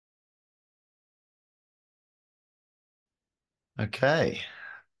Okay,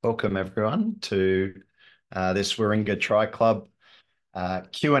 welcome everyone to this Warringah Tri Club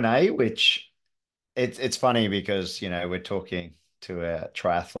Q&A, which it's funny because we're talking to a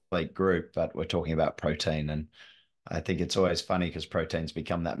triathlete group, but we're talking about protein, and I think it's always funny because protein's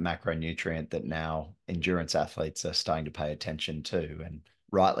become that macronutrient that now endurance athletes are starting to pay attention to, and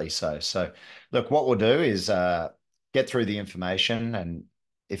rightly so. So, look, what we'll do is get through the information, and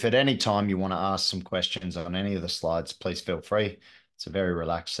if at any time you want to ask some questions on any of the slides, please feel free. It's a very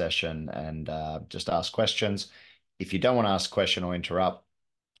relaxed session, and just ask questions. If you don't want to ask a question or interrupt,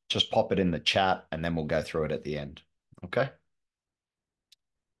 just pop it in the chat, and then we'll go through it at the end. Okay?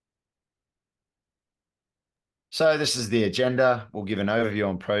 So this is the agenda. We'll give an overview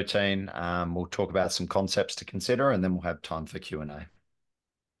on protein. We'll talk about some concepts to consider, and then we'll have time for Q&A.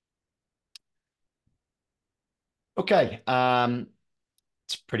 Okay,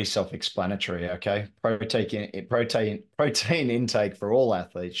 it's pretty self-explanatory. Okay, protein intake for all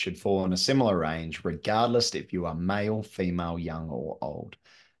athletes should fall in a similar range, regardless if you are male, female, young, or old.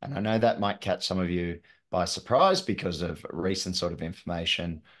 And I know that might catch some of you by surprise because of recent sort of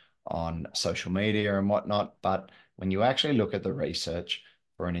information on social media and whatnot. But when you actually look at the research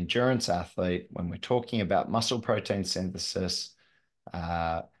for an endurance athlete, when we're talking about muscle protein synthesis,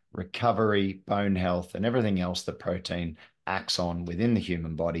 uh, recovery, bone health, and everything else that protein acts on within the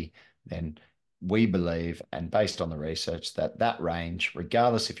human body, then we believe, and based on the research, that that range,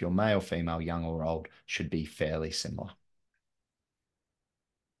 regardless if you're male, female, young, or old, should be fairly similar.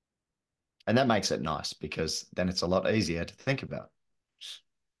 And that makes it nice because then it's a lot easier to think about.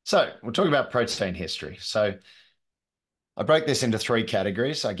 So we'll talk about protein history. So I break this into three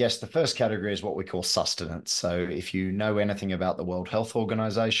categories. I guess the first category is what we call sustenance. So if you know anything about the World Health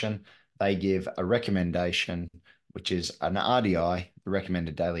Organization, they give a recommendation, which is an RDI, the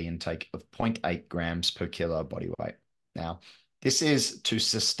recommended daily intake of zero point 0.8 grams per kilo body weight. Now, this is to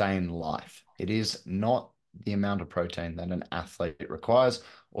sustain life. It is not the amount of protein that an athlete requires,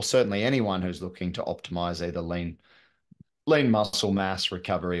 or certainly anyone who's looking to optimize either lean muscle mass,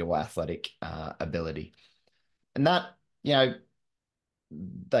 recovery, or athletic ability. And that, you know,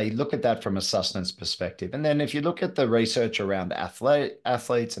 they look at that from a sustenance perspective. And then if you look at the research around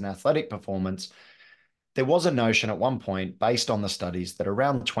athletes and athletic performance, there was a notion at one point based on the studies that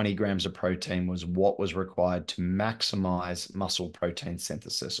around 20 grams of protein was what was required to maximize muscle protein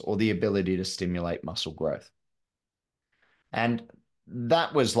synthesis or the ability to stimulate muscle growth. And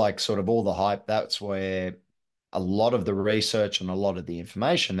that was like sort of all the hype. That's where a lot of the research and a lot of the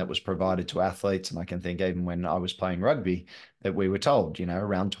information that was provided to athletes. And I can think even when I was playing rugby, that we were told,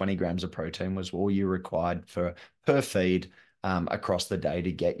 around 20 grams of protein was all you required for per feed across the day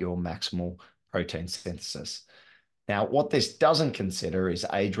to get your maximal protein synthesis. Now, what this doesn't consider is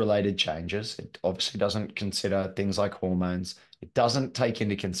age-related changes. It obviously doesn't consider things like hormones. It doesn't take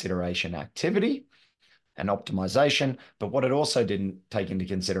into consideration activity and optimization. But what it also didn't take into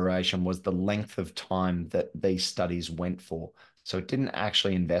consideration was the length of time that these studies went for. So it didn't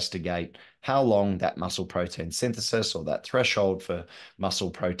actually investigate how long that muscle protein synthesis or that threshold for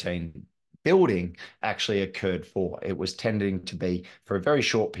muscle protein building actually occurred for. It was tending to be for a very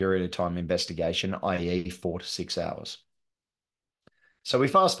short period of time investigation, i.e., 4 to 6 hours. So we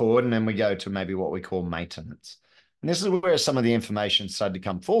fast forward and then we go to maybe what we call maintenance. And this is where some of the information started to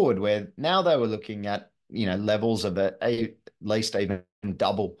come forward, where now they were looking at, levels of at least even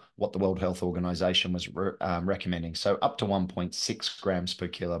double what the World Health Organization was recommending. So up to 1.6 grams per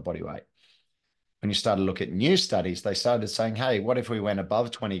kilo body weight. When you started to look at new studies, they started saying, hey, what if we went above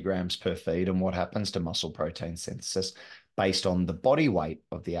 20 grams per feed and what happens to muscle protein synthesis based on the body weight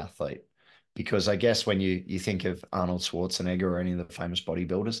of the athlete? Because I guess when you think of Arnold Schwarzenegger or any of the famous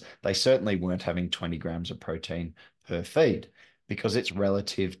bodybuilders, they certainly weren't having 20 grams of protein per feed because it's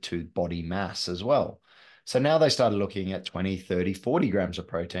relative to body mass as well. So now they started looking at 20, 30, 40 grams of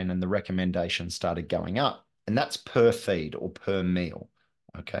protein and the recommendations started going up. And that's per feed or per meal.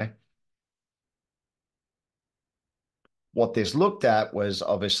 Okay. What this looked at was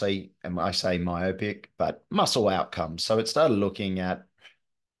obviously, and I say myopic, but muscle outcomes. So it started looking at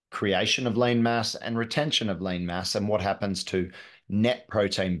creation of lean mass and retention of lean mass and what happens to net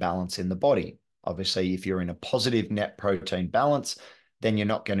protein balance in the body. Obviously, if you're in a positive net protein balance, then you're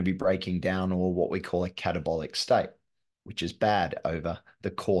not going to be breaking down or what we call a catabolic state, which is bad over the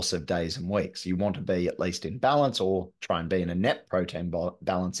course of days and weeks. You want to be at least in balance or try and be in a net protein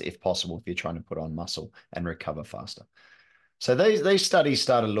balance if possible, if you're trying to put on muscle and recover faster. So these studies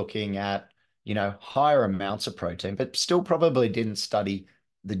started looking at, higher amounts of protein, but still probably didn't study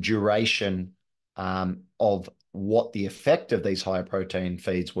the duration of what the effect of these higher protein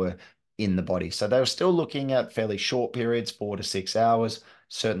feeds were in the body. So they were still looking at fairly short periods, 4 to 6 hours,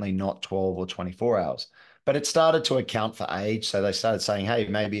 certainly not 12 or 24 hours. But it started to account for age. So they started saying, hey,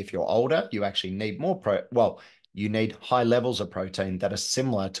 maybe if you're older, you actually need you need high levels of protein that are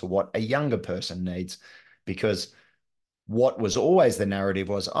similar to what a younger person needs, because what was always the narrative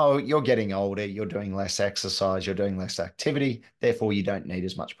was, oh, you're getting older, you're doing less exercise, you're doing less activity, therefore you don't need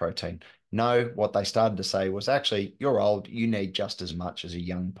as much protein. No, what they started to say was actually, you're old, you need just as much as a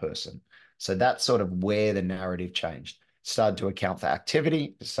young person. So that's sort of where the narrative changed. It started to account for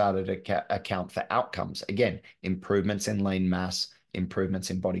activity, it started to account for outcomes. Again, improvements in lean mass,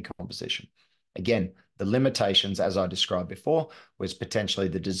 improvements in body composition. Again, the limitations, as I described before, was potentially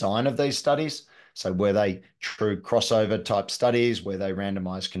the design of these studies. So were they true crossover type studies? Were they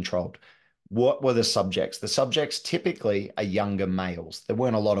randomized controlled? What were the subjects? The subjects typically are younger males. There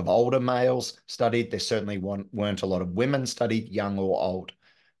weren't a lot of older males studied. There certainly weren't a lot of women studied, young or old.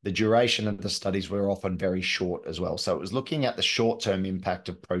 The duration of the studies were often very short as well. So it was looking at the short-term impact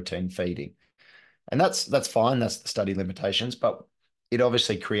of protein feeding. And that's fine. That's the study limitations, but it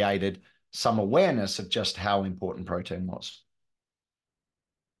obviously created some awareness of just how important protein was.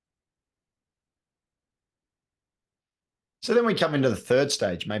 So then we come into the third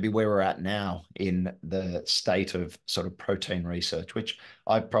stage, maybe where we're at now in the state of sort of protein research, which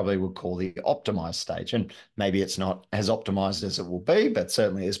I probably would call the optimized stage. And maybe it's not as optimized as it will be, but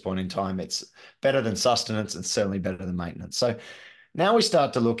certainly at this point in time, it's better than sustenance and certainly better than maintenance. So now we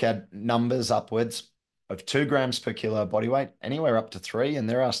start to look at numbers upwards of 2 grams per kilo body weight, anywhere up to 3. And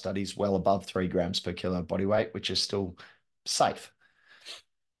there are studies well above 3 grams per kilo body weight, which is still safe.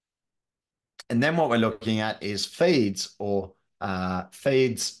 And then what we're looking at is feeds or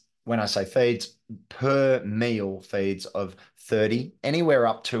feeds. When I say feeds, per meal feeds of 30, anywhere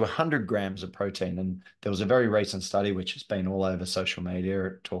up to 100 grams of protein. And there was a very recent study, which has been all over social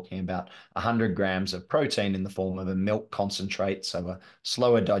media, talking about 100 grams of protein in the form of a milk concentrate, so a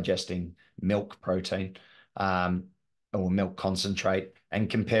slower digesting milk protein or milk concentrate, and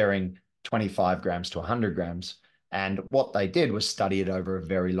comparing 25 grams to 100 grams. And what they did was study it over a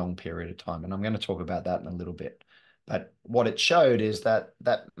very long period of time. And I'm going to talk about that in a little bit. But what it showed is that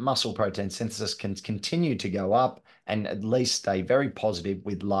muscle protein synthesis can continue to go up and at least stay very positive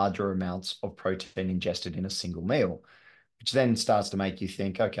with larger amounts of protein ingested in a single meal, which then starts to make you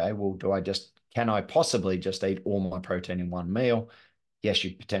think, okay, well, can I possibly just eat all my protein in one meal? Yes,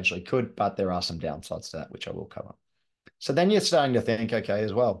 you potentially could, but there are some downsides to that, which I will cover. So then you're starting to think, okay,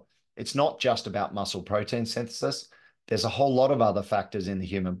 as well, it's not just about muscle protein synthesis. There's a whole lot of other factors in the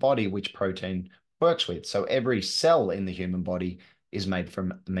human body which protein works with. So every cell in the human body is made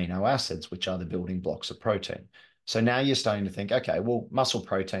from amino acids, which are the building blocks of protein. So now you're starting to think, okay, well, muscle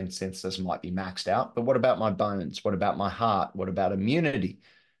protein synthesis might be maxed out, but what about my bones? What about my heart? What about immunity?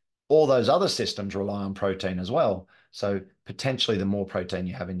 All those other systems rely on protein as well. So potentially the more protein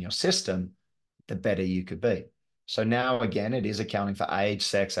you have in your system, the better you could be. So now again, it is accounting for age,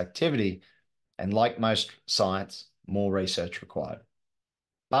 sex, activity, and like most science, more research required.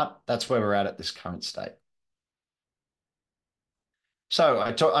 But that's where we're at this current state. So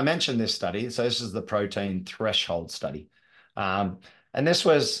I mentioned this study. So this is the protein threshold study. Um, and this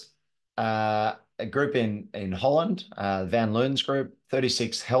was a group in Holland, Van Loon's group,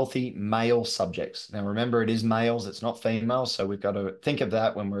 36 healthy male subjects. Now, remember, it is males, it's not females. So we've got to think of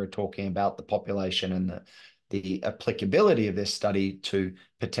that when we're talking about the population and the applicability of this study to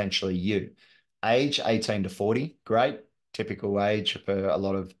potentially you. Age 18 to 40, great, typical age for a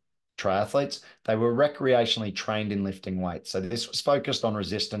lot of triathletes. They were recreationally trained in lifting weights. So this was focused on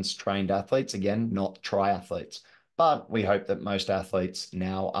resistance trained athletes, again, not triathletes. But we hope that most athletes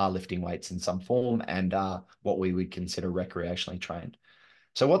now are lifting weights in some form and are what we would consider recreationally trained.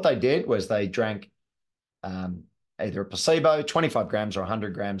 So what they did was they drank either a placebo, 25 grams or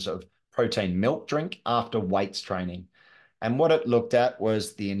 100 grams of protein milk drink after weights training. And what it looked at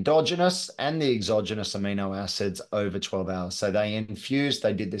was the endogenous and the exogenous amino acids over 12 hours. So they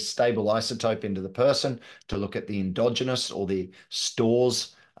did this stable isotope into the person to look at the endogenous or the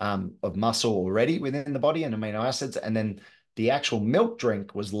stores of muscle already within the body and amino acids. And then the actual milk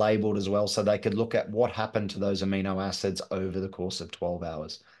drink was labeled as well, so they could look at what happened to those amino acids over the course of 12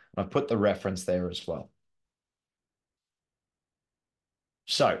 hours. And I've put the reference there as well.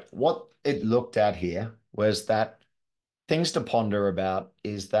 So what it looked at here was that things to ponder about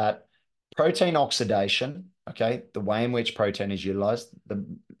is that protein oxidation, okay, the way in which protein is utilized, the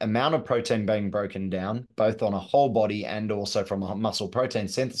amount of protein being broken down, both on a whole body and also from a muscle protein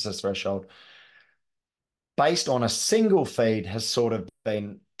synthesis threshold, based on a single feed has sort of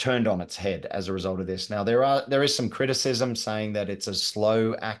been turned on its head as a result of this. Now, there is some criticism saying that it's a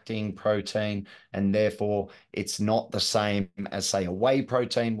slow acting protein and therefore it's not the same as, say, a whey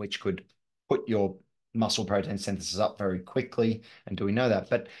protein, which could put your muscle protein synthesis up very quickly. And do we know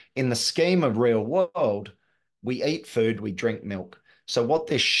that? But in the scheme of real world, we eat food, we drink milk. So what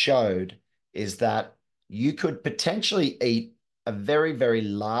this showed is that you could potentially eat a very, very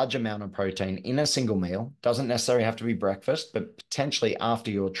large amount of protein in a single meal. Doesn't necessarily have to be breakfast, but potentially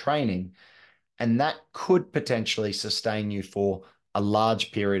after your training. And that could potentially sustain you for a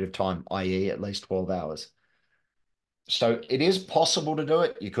large period of time, i.e., at least 12 hours. So it is possible to do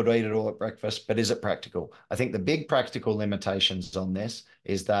it. You could eat it all at breakfast, but is it practical? I think the big practical limitations on this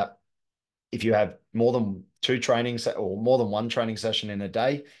is that if you have more than two trainings or more than one training session in a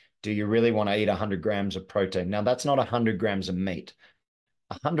day, do you really want to eat 100 grams of protein? Now, that's not 100 grams of meat.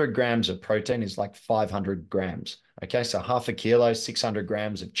 100 grams of protein is like 500 grams. Okay, so half a kilo, 600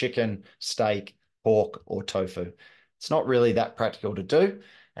 grams of chicken, steak, pork, or tofu. It's not really that practical to do.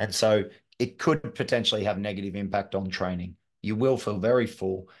 And so it could potentially have negative impact on training. You will feel very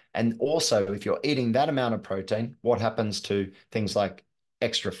full. And also, if you're eating that amount of protein, what happens to things like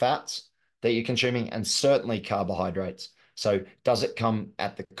extra fats that you're consuming and certainly carbohydrates? So does it come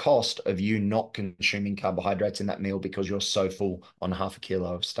at the cost of you not consuming carbohydrates in that meal because you're so full on half a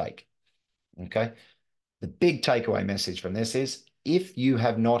kilo of steak? Okay. The big takeaway message from this is if you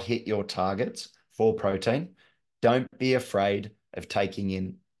have not hit your targets for protein, don't be afraid of taking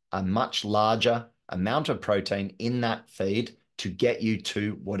in a much larger amount of protein in that feed to get you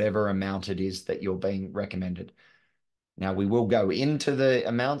to whatever amount it is that you're being recommended. Now, we will go into the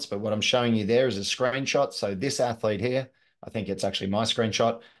amounts, but what I'm showing you there is a screenshot. So this athlete here, I think it's actually my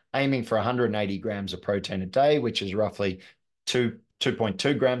screenshot, aiming for 180 grams of protein a day, which is roughly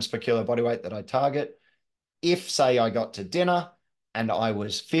 2.2 grams per kilo body weight that I target. If, say, I got to dinner and I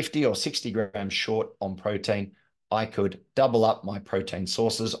was 50 or 60 grams short on protein, I could double up my protein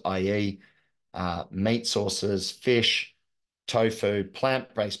sources, i.e., meat sources, fish, tofu,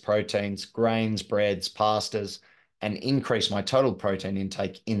 plant-based proteins, grains, breads, pastas, and increase my total protein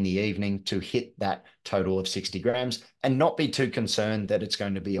intake in the evening to hit that total of 60 grams and not be too concerned that it's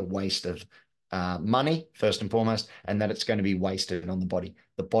going to be a waste of money, first and foremost, and that it's going to be wasted on the body.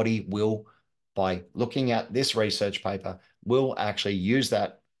 The body will, by looking at this research paper, will actually use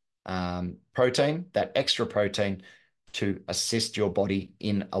that protein, that extra protein, to assist your body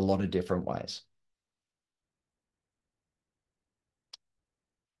in a lot of different ways.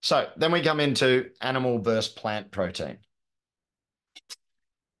 So then we come into animal versus plant protein.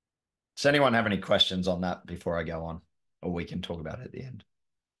 Does anyone have any questions on that before I go on? Or we can talk about it at the end.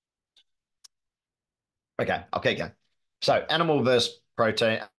 Okay, go. So animal versus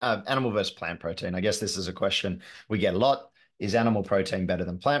protein, animal versus plant protein. I guess this is a question we get a lot. Is animal protein better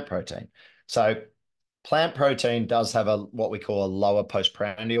than plant protein? So plant protein does have what we call a lower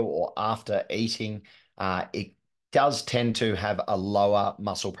postprandial or after eating. It does tend to have a lower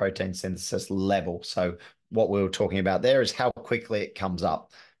muscle protein synthesis level. So what we were talking about there is how quickly it comes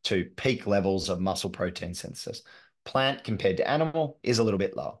up to peak levels of muscle protein synthesis. Plant compared to animal is a little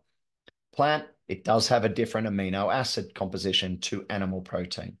bit lower. Plant, it does have a different amino acid composition to animal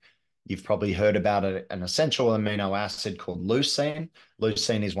protein. You've probably heard about an essential amino acid called leucine.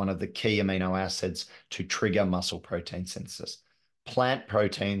 Leucine is one of the key amino acids to trigger muscle protein synthesis. Plant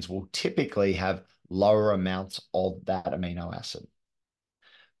proteins will typically have lower amounts of that amino acid.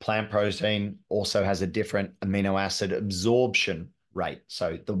 Plant protein also has a different amino acid absorption rate.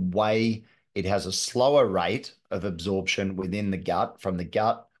 So the way it has a slower rate of absorption within the gut, from the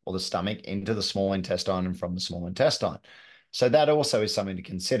gut or the stomach into the small intestine and from the small intestine. So that also is something to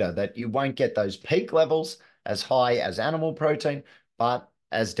consider, that you won't get those peak levels as high as animal protein, but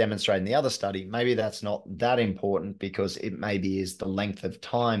as demonstrated in the other study, maybe that's not that important because it maybe is the length of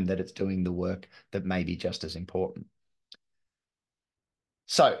time that it's doing the work that may be just as important.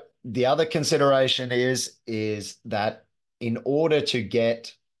 So the other consideration is that in order to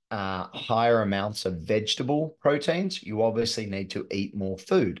get higher amounts of vegetable proteins, you obviously need to eat more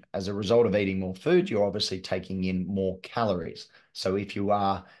food. As a result of eating more food, you're obviously taking in more calories. So if you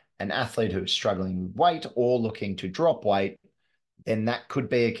are an athlete who's struggling with weight or looking to drop weight, then that could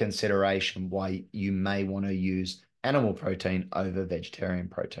be a consideration why you may want to use animal protein over vegetarian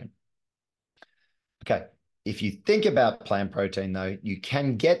protein. Okay, if you think about plant protein, though, you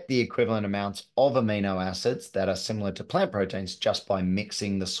can get the equivalent amounts of amino acids that are similar to plant proteins just by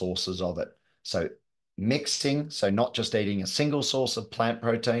mixing the sources of it. So mixing, so not just eating a single source of plant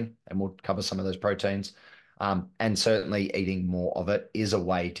protein, and we'll cover some of those proteins, and certainly eating more of it is a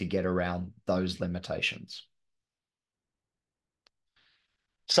way to get around those limitations.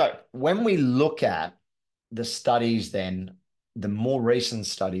 So when we look at the studies, then the more recent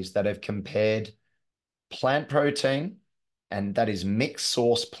studies that have compared plant protein, and that is mixed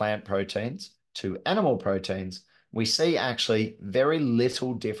source plant proteins, to animal proteins, we see actually very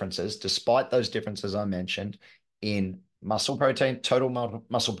little differences, despite those differences I mentioned, in muscle protein, total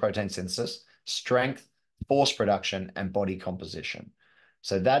muscle protein synthesis, strength, force production, and body composition.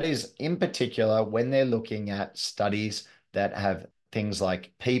 So that is in particular when they're looking at studies that have things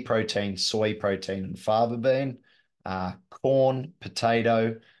like pea protein, soy protein, and fava bean, corn,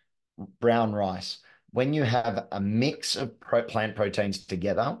 potato, brown rice. When you have a mix of plant proteins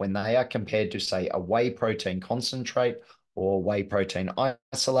together, when they are compared to, say, a whey protein concentrate or whey protein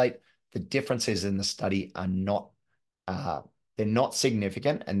isolate, the differences in the study are not uh, they're not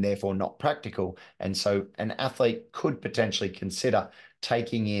significant and therefore not practical. And so an athlete could potentially consider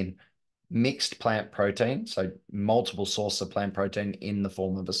taking in mixed plant protein, so multiple sources of plant protein in the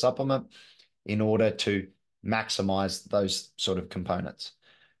form of a supplement, in order to maximize those sort of components.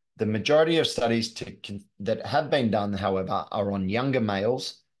 The majority of studies that have been done, however, are on younger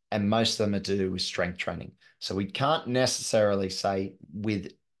males, and most of them are to do with strength training. So we can't necessarily say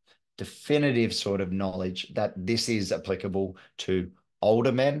with definitive sort of knowledge that this is applicable to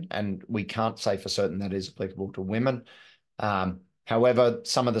older men, and we can't say for certain that is applicable to women. However,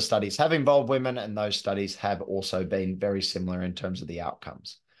 some of the studies have involved women, and those studies have also been very similar in terms of the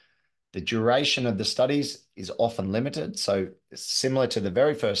outcomes. The duration of the studies is often limited. So similar to the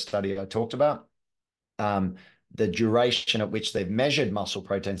very first study I talked about, the duration at which they've measured muscle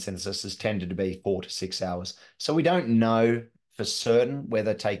protein synthesis has tended to be 4 to 6 hours. So we don't know for certain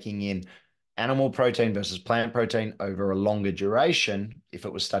whether taking in animal protein versus plant protein over a longer duration, if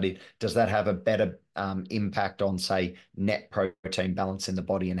it was studied, does that have a better impact on, say, net protein balance in the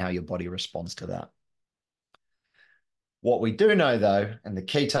body and how your body responds to that? What we do know, though, and the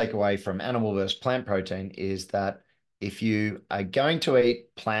key takeaway from animal versus plant protein, is that if you are going to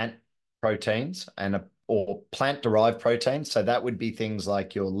eat plant proteins or plant-derived proteins, so that would be things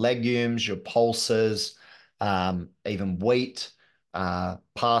like your legumes, your pulses, even wheat,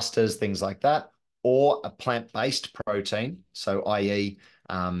 pastas, things like that, or a plant-based protein, so i.e.,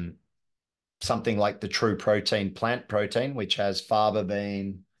 something like the true protein, plant protein, which has fava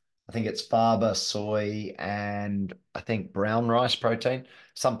bean, I think it's fava, soy, and I think brown rice protein,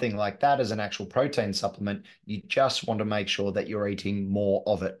 something like that as an actual protein supplement. You just want to make sure that you're eating more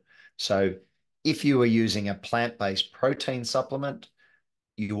of it. So if you are using a plant-based protein supplement,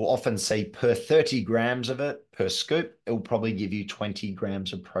 you will often see per 30 grams of it per scoop, it will probably give you 20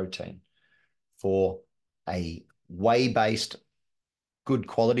 grams of protein. For a whey-based good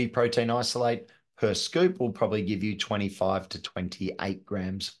quality protein isolate, per scoop will probably give you 25 to 28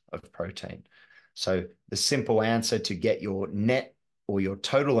 grams of protein. So the simple answer to get your net or your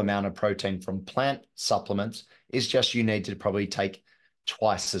total amount of protein from plant supplements is just you need to probably take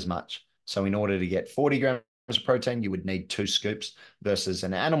twice as much. So in order to get 40 grams of protein, you would need 2 scoops versus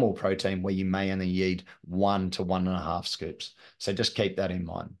an animal protein where you may only need 1 to 1.5 scoops. So just keep that in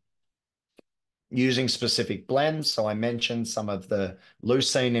mind. Using specific blends. So I mentioned some of the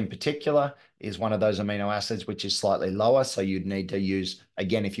leucine in particular is one of those amino acids which is slightly lower. So you'd need to use,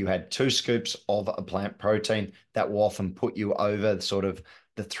 again, if you had 2 scoops of a plant protein, that will often put you over sort of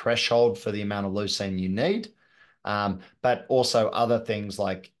the threshold for the amount of leucine you need. But also other things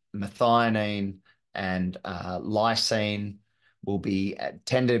like methionine and lysine will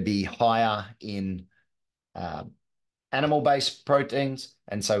tend to be higher in uh, animal-based proteins.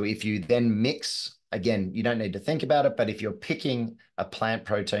 And so if you then mix, again, you don't need to think about it, but if you're picking a plant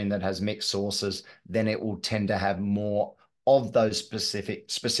protein that has mixed sources, then it will tend to have more of those specific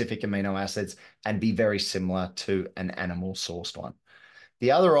amino acids and be very similar to an animal-sourced one.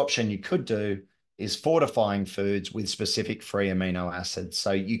 The other option you could do is fortifying foods with specific free amino acids.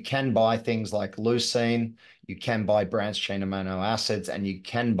 So you can buy things like leucine, you can buy branched chain amino acids, and you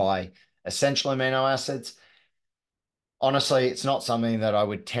can buy essential amino acids. Honestly, it's not something that I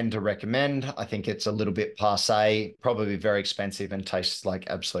would tend to recommend. I think it's a little bit passe, probably very expensive, and tastes like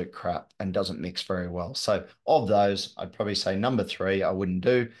absolute crap and doesn't mix very well. So of those, I'd probably say number 3, I wouldn't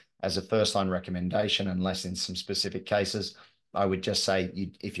do as a first line recommendation unless in some specific cases. I would just say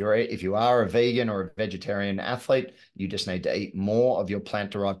if you are a vegan or a vegetarian athlete, you just need to eat more of your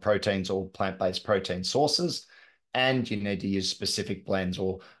plant-derived proteins or plant-based protein sources, and you need to use specific blends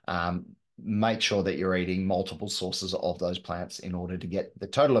or make sure that you're eating multiple sources of those plants in order to get the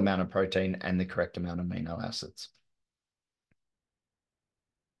total amount of protein and the correct amount of amino acids.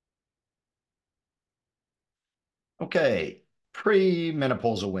 Okay,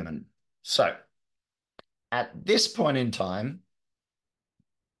 pre-menopausal women. So at this point in time,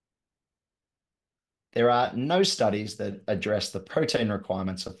 There are no studies that address the protein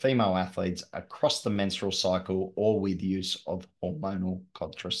requirements of female athletes across the menstrual cycle or with use of hormonal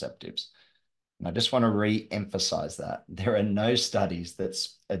contraceptives. And I just want to re-emphasize that. There are no studies that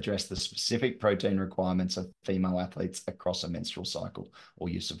address the specific protein requirements of female athletes across a menstrual cycle or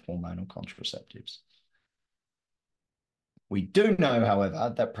use of hormonal contraceptives. We do know,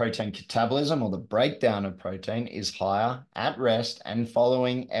 however, that protein catabolism or the breakdown of protein is higher at rest and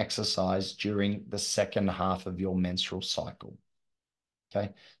following exercise during the second half of your menstrual cycle.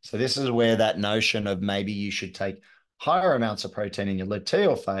 Okay, so this is where that notion of maybe you should take higher amounts of protein in your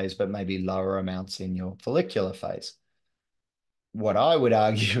luteal phase, but maybe lower amounts in your follicular phase. What I would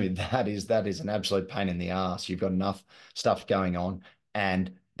argue with that is an absolute pain in the ass. You've got enough stuff going on,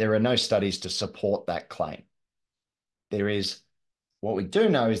 and there are no studies to support that claim. What we do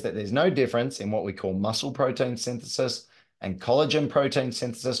know is that there's no difference in what we call muscle protein synthesis and collagen protein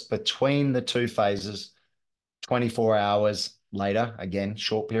synthesis between the two phases 24 hours later, again,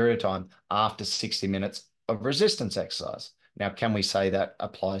 short period of time, after 60 minutes of resistance exercise. Now, can we say that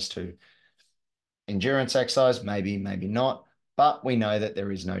applies to endurance exercise? Maybe, maybe not, but we know that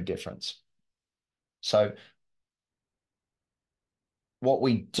there is no difference. So what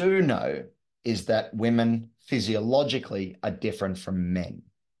we do know is that women physiologically are different from men.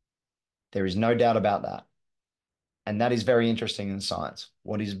 There is no doubt about that. And that is very interesting in science.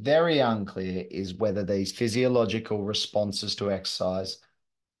 What is very unclear is whether these physiological responses to exercise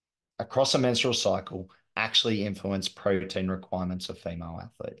across a menstrual cycle actually influence protein requirements of female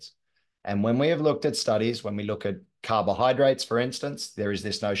athletes. And when we have looked at studies, when we look at carbohydrates, for instance, there is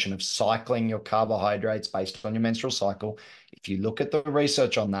this notion of cycling your carbohydrates based on your menstrual cycle. If you look at the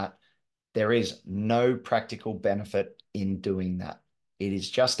research on that, there is no practical benefit in doing that. It is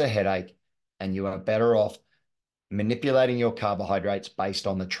just a headache, and you are better off manipulating your carbohydrates based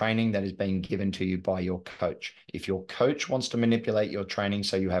on the training that is being given to you by your coach. If your coach wants to manipulate your training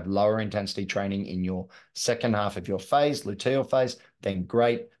so you have lower intensity training in your second half of your phase, luteal phase, then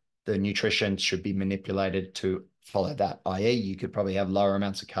great. The nutrition should be manipulated to follow that, i.e., you could probably have lower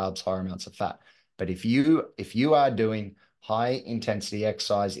amounts of carbs, higher amounts of fat. But if you are doing high intensity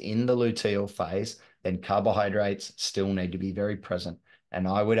exercise in the luteal phase, then carbohydrates still need to be very present. And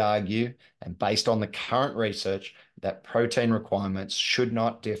I would argue, and based on the current research, that protein requirements should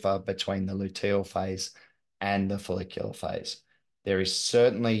not differ between the luteal phase and the follicular phase. There is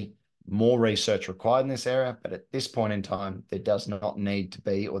certainly more research required in this area, but at this point in time, there does not need to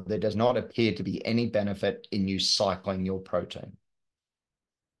be, or there does not appear to be any benefit in you cycling your protein.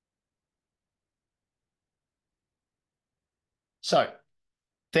 So,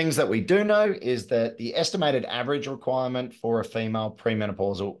 things that we do know is that the estimated average requirement for a female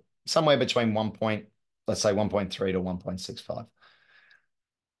premenopausal, somewhere between let's say 1.3 to 1.65.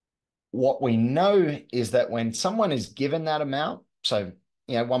 What we know is that when someone is given that amount, so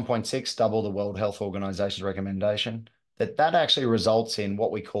 1.6, double the World Health Organization's recommendation, that actually results in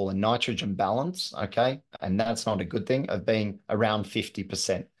what we call a nitrogen balance, okay? And that's not a good thing, of being around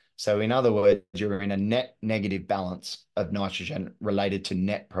 50%. So in other words, you're in a net negative balance of nitrogen related to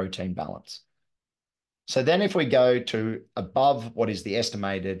net protein balance. So then if we go to above what is the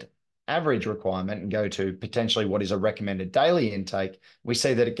estimated average requirement and go to potentially what is a recommended daily intake, we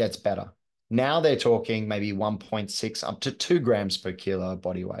see that it gets better. Now they're talking maybe 1.6 up to 2 grams per kilo of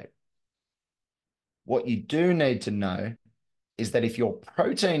body weight. What you do need to know is that if your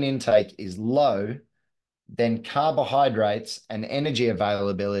protein intake is low, then carbohydrates and energy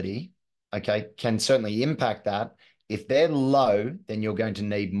availability, okay, can certainly impact that. If they're low, then you're going to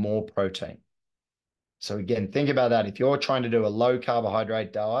need more protein. So again, think about that. If you're trying to do a low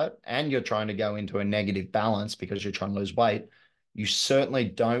carbohydrate diet and you're trying to go into a negative balance because you're trying to lose weight, you certainly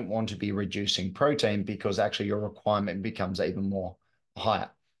don't want to be reducing protein because actually your requirement becomes even more higher.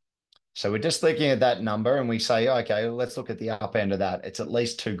 So we're just looking at that number and we say, okay, let's look at the up end of that. It's at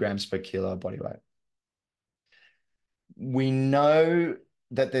least 2 grams per kilo of body weight. We know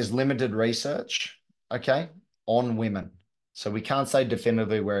that there's limited research, okay, on women. So we can't say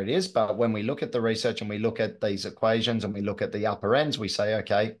definitively where it is, but when we look at the research and we look at these equations and we look at the upper ends, we say,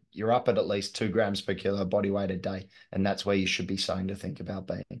 okay, you're up at least 2 grams per kilo body weight a day. And that's where you should be starting to think about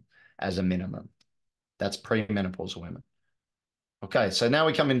being as a minimum. That's premenopausal women. Okay, so now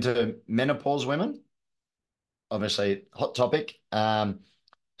we come into menopause women. Obviously, hot topic.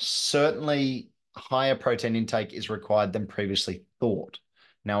 Certainly higher protein intake is required than previously thought.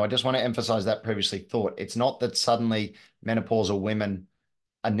 Now, I just want to emphasize that previously thought. It's not that suddenly menopausal women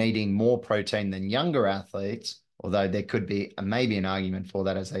are needing more protein than younger athletes, although there could be maybe an argument for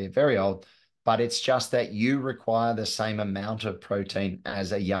that as they are very old, but it's just that you require the same amount of protein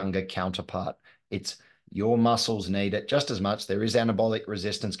as a younger counterpart. It's your muscles need it just as much. There is anabolic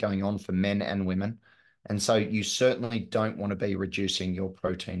resistance going on for men and women. And so you certainly don't want to be reducing your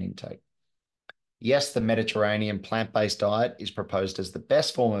protein intake. Yes, the Mediterranean plant-based diet is proposed as the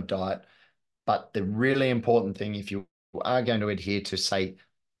best form of diet, but the really important thing, if you are going to adhere to, say,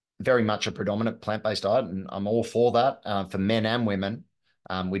 very much a predominant plant-based diet, and I'm all for that for men and women,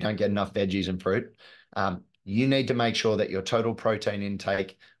 we don't get enough veggies and fruit. You need to make sure that your total protein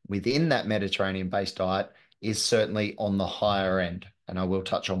intake within that Mediterranean-based diet is certainly on the higher end, and I will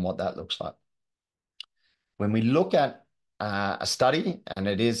touch on what that looks like. When we look at a study, and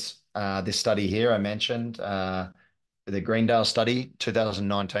it is this study here I mentioned, the Greendale study,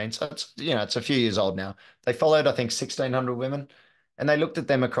 2019. So it's a few years old now. They followed, I think, 1,600 women, and they looked at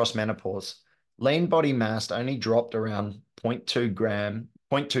them across menopause. Lean body mass only dropped around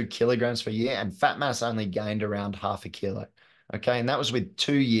 0.2 kilograms per year, and fat mass only gained around half a kilo. Okay, and that was with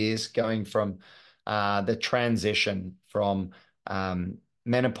 2 years going from the transition from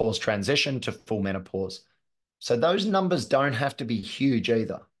menopause transition to full menopause. So those numbers don't have to be huge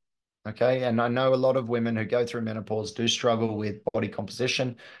either. Okay. And I know a lot of women who go through menopause do struggle with body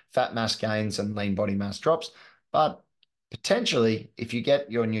composition, fat mass gains, and lean body mass drops. But potentially, if you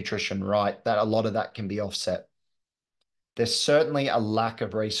get your nutrition right, that a lot of that can be offset. There's certainly a lack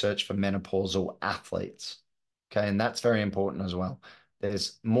of research for menopausal athletes. Okay. And that's very important as well.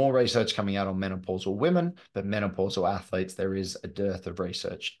 There's more research coming out on menopausal women, but menopausal athletes, there is a dearth of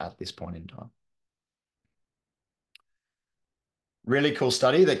research at this point in time. Really cool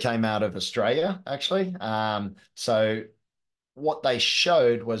study that came out of Australia, actually. So what they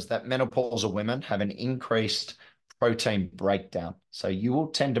showed was that menopausal women have an increased protein breakdown. So you will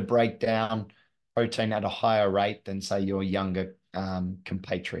tend to break down protein at a higher rate than, say, your younger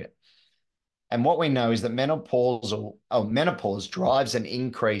compatriot. And what we know is that menopause drives an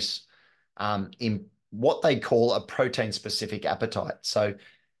increase in what they call a protein-specific appetite. So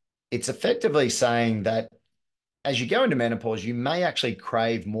it's effectively saying that as you go into menopause, you may actually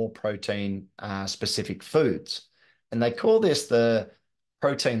crave more protein specific foods. And they call this the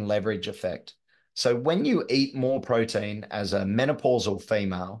protein leverage effect. So when you eat more protein as a menopausal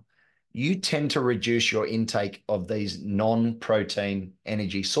female, you tend to reduce your intake of these non-protein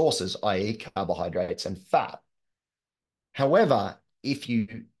energy sources, i.e., carbohydrates and fat. However, if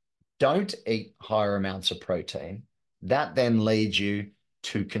you don't eat higher amounts of protein, that then leads you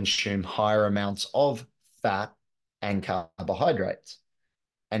to consume higher amounts of fat and carbohydrates.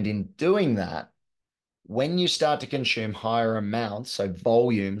 And in doing that, when you start to consume higher amounts, so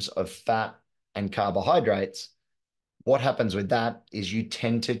volumes of fat and carbohydrates, what happens with that is you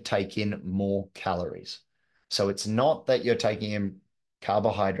tend to take in more calories. So it's not that you're taking in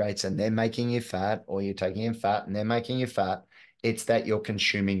carbohydrates and they're making you fat, or you're taking in fat and they're making you fat. It's that you're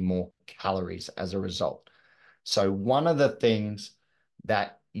consuming more calories as a result. So one of the things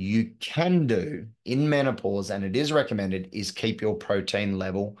that you can do in menopause, and it is recommended, is keep your protein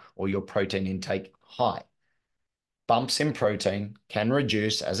level or your protein intake high. Bumps in protein can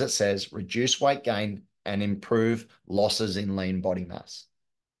reduce, as it says, reduce weight gain and improve losses in lean body mass.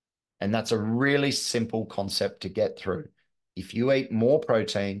 And that's a really simple concept to get through. If you eat more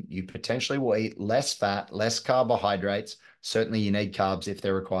protein, you potentially will eat less fat, less carbohydrates. Certainly you need carbs if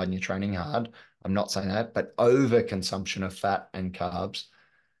they're required and you're training hard. I'm not saying that, but overconsumption of fat and carbs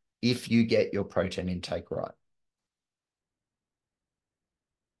if you get your protein intake right.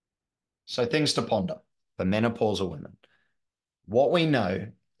 So things to ponder for menopausal women. What we know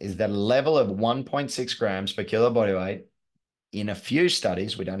is that a level of 1.6 grams per kilo body weight in a few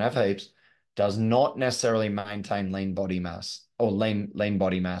studies, we don't have heaps, does not necessarily maintain lean body mass or lean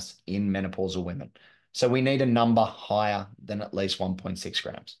body mass in menopausal women. So we need a number higher than at least 1.6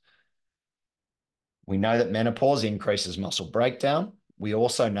 grams. We know that menopause increases muscle breakdown. We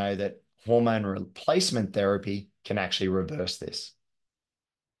also know that hormone replacement therapy can actually reverse this.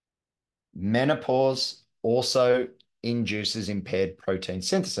 Menopause also induces impaired protein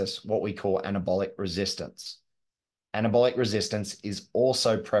synthesis, what we call anabolic resistance. Anabolic resistance is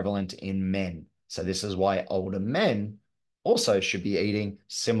also prevalent in men. So this is why older men also should be eating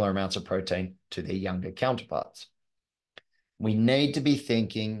similar amounts of protein to their younger counterparts. We need to be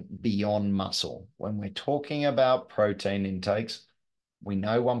thinking beyond muscle. When we're talking about protein intakes, we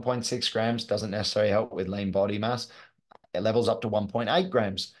know 1.6 grams doesn't necessarily help with lean body mass. It levels up to 1.8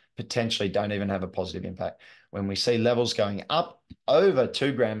 grams potentially don't even have a positive impact. When we see levels going up over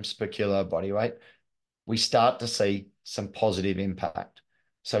 2 grams per kilo body weight, we start to see some positive impact.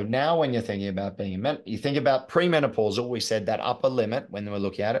 So now when you're thinking about you think about premenopausal, we said that upper limit when we're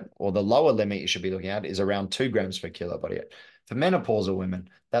looking at it, or the lower limit you should be looking at is around 2 grams per kilo body weight. For menopausal women,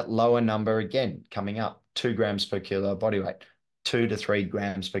 that lower number again coming up 2 grams per kilo of body weight, 2 to 3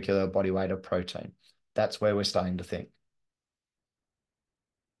 grams per kilo of body weight of protein. That's where we're starting to think.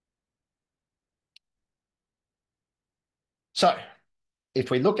 So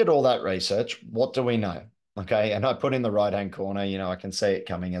if we look at all that research, what do we know? Okay. And I put in the right hand corner, I can see it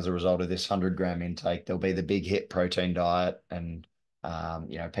coming as a result of this 100-gram intake. There'll be the big hit protein diet, and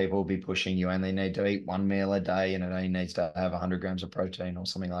people will be pushing you only need to eat one meal a day and it only needs to have 100 grams of protein or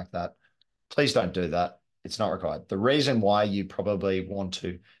something like that. Please don't do that. It's not required. The reason why you probably want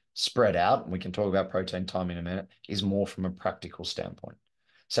to spread out, and we can talk about protein time in a minute, is more from a practical standpoint.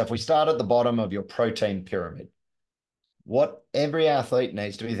 So if we start at the bottom of your protein pyramid, what every athlete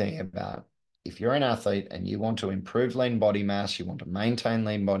needs to be thinking about, if you're an athlete and you want to improve lean body mass, you want to maintain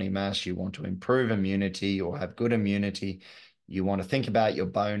lean body mass, you want to improve immunity or have good immunity, you want to think about your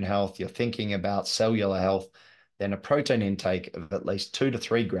bone health, you're thinking about cellular health, then a protein intake of at least 2 to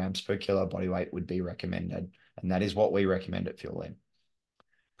 3 grams per kilo body weight would be recommended. And that is what we recommend at Fuelin.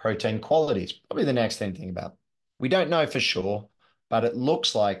 Protein quality is probably the next thing to think about. We don't know for sure, but it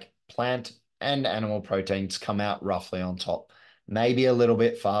looks like plant and animal proteins come out roughly on top. Maybe a little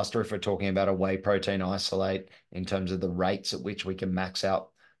bit faster if we're talking about a whey protein isolate in terms of the rates at which we can max out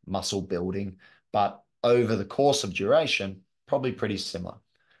muscle building. But over the course of duration, probably pretty similar.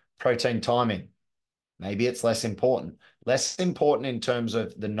 Protein timing, maybe it's less important. Less important in terms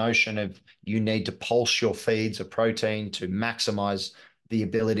of the notion of you need to pulse your feeds of protein to maximize the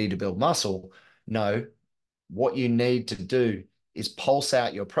ability to build muscle. No, what you need to do is pulse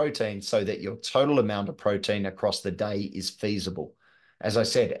out your protein so that your total amount of protein across the day is feasible. As I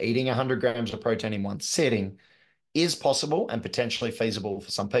said, eating 100 grams of protein in one sitting is possible and potentially feasible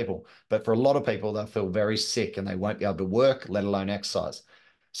for some people. But for a lot of people, they'll feel very sick and they won't be able to work, let alone exercise.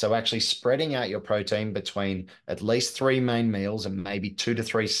 So actually spreading out your protein between at least 3 main meals and maybe 2 to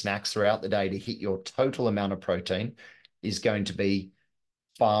 3 snacks throughout the day to hit your total amount of protein is going to be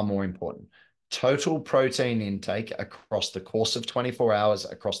far more important. Total protein intake across the course of 24 hours,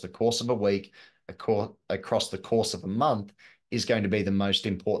 across the course of a week, across the course of a month is going to be the most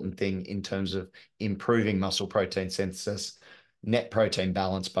important thing in terms of improving muscle protein synthesis, net protein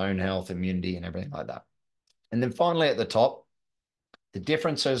balance, bone health, immunity, and everything like that. And then finally at the top, the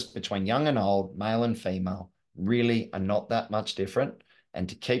differences between young and old, male and female, really are not that much different. And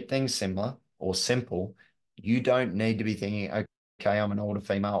to keep things similar or simple, you don't need to be thinking, okay, I'm an older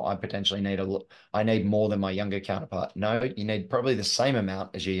female. I need more than my younger counterpart. No, you need probably the same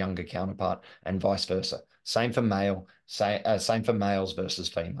amount as your younger counterpart and vice versa. Same for same for males versus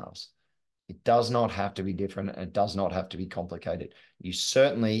females. It does not have to be different, and it does not have to be complicated. You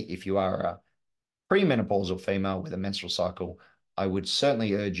certainly, if you are a premenopausal female with a menstrual cycle, I would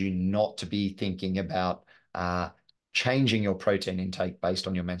certainly urge you not to be thinking about changing your protein intake based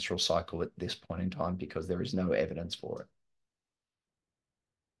on your menstrual cycle at this point in time because there is no evidence for it.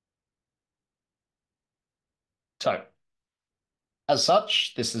 So, as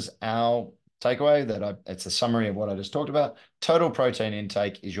such, this is our takeaway it's a summary of what I just talked about. Total protein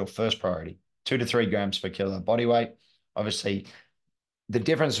intake is your first priority, 2 to 3 grams per kilo body weight. Obviously, the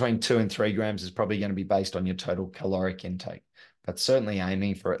difference between 2 and 3 grams is probably going to be based on your total caloric intake, but certainly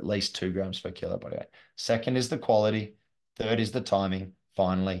aiming for at least 2 grams per kilo body weight. Second is the quality. Third is the timing.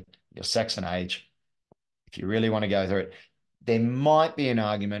 Finally, your sex and age. If you really want to go through it, there might be an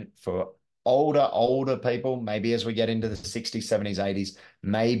argument for older people, maybe as we get into the 60s, 70s, 80s,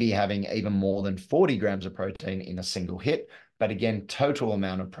 maybe having even more than 40 grams of protein in a single hit. But again, total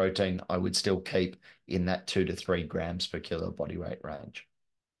amount of protein, I would still keep in that 2 to 3 grams per kilo body weight range.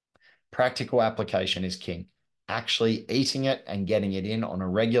 Practical application is king. Actually eating it and getting it in on a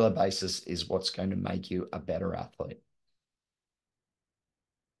regular basis is what's going to make you a better athlete.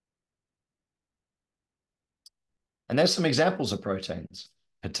 And there's some examples of proteins.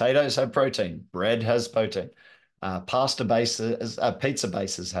 Potatoes have protein. Bread has protein. Pizza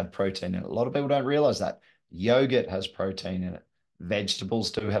bases have protein in it. A lot of people don't realize that. Yogurt has protein in it.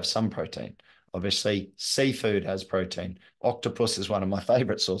 Vegetables do have some protein. Obviously, seafood has protein. Octopus is one of my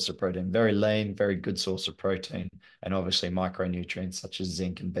favorite sources of protein. Very lean, very good source of protein. And obviously micronutrients such as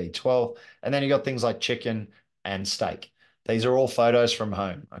zinc and B12. And then you got things like chicken and steak. These are all photos from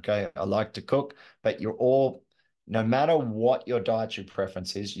home. Okay. I like to cook, but no matter what your dietary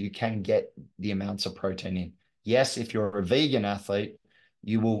preference is, you can get the amounts of protein in. Yes, if you're a vegan athlete,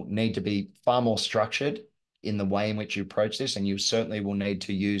 you will need to be far more structured in the way in which you approach this, and you certainly will need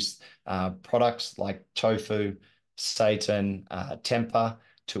to use products like tofu, seitan, tempeh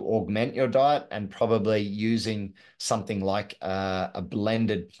to augment your diet, and probably using something like a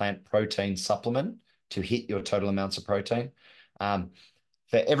blended plant protein supplement to hit your total amounts of protein.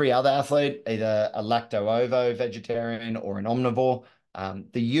 For every other athlete, either a lacto-ovo vegetarian or an omnivore,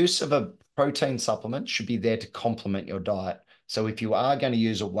 the use of a protein supplement should be there to complement your diet. So if you are going to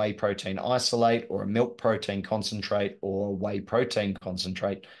use a whey protein isolate or a milk protein concentrate or a whey protein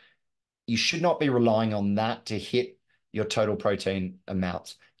concentrate, you should not be relying on that to hit your total protein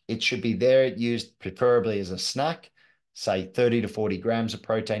amounts. It should be there used preferably as a snack, say 30 to 40 grams of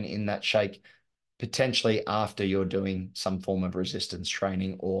protein in that shake, potentially after you're doing some form of resistance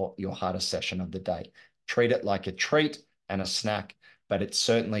training or your hardest session of the day. Treat it like a treat and a snack, but it's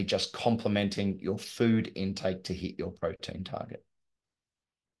certainly just complementing your food intake to hit your protein target.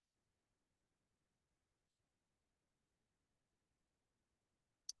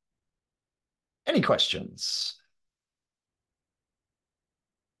 Any questions?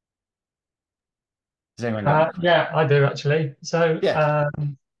 Has anyone got any questions? Yeah, I do actually. So, Yeah.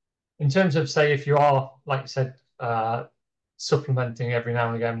 in terms of, say, if you are, like you said, supplementing every now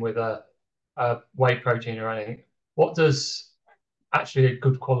and again with a whey protein or anything, what does actually a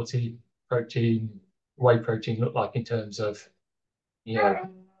good quality protein, whey protein look like in terms of, you know,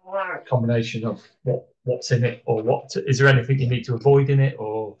 combination of what's in it, or what is there anything you Yeah. need to avoid in it,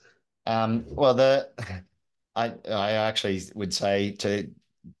 or Well, I actually would say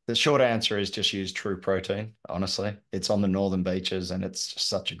the short answer is just use True Protein. Honestly, it's on the northern beaches and it's just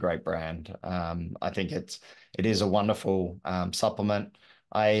such a great brand. I think it is a wonderful supplement.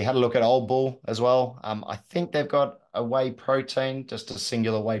 I had a look at Old Bull as well. I think they've got a whey protein, just a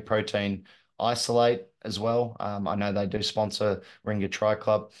singular whey protein isolate as well. I know they do sponsor Ringer Tri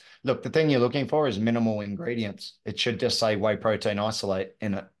Club. Look, the thing you're looking for is minimal ingredients. It should just say whey protein isolate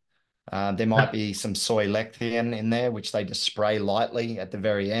in it. There might yeah, be some soy lecithin in there, which they just spray lightly at the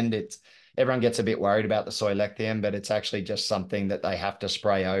very end. Everyone gets a bit worried about the soy lecithin, but it's actually just something that they have to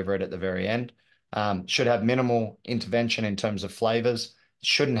spray over it at the very end. Should have minimal intervention in terms of flavors.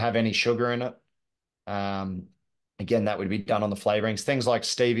 Shouldn't have any sugar in it. Um, Again, that would be done on the flavorings. Things like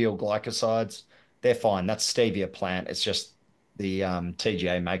stevia or glycosides, they're fine. That's stevia plant. It's just the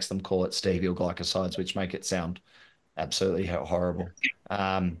TGA makes them call it stevia or glycosides, which make it sound absolutely horrible.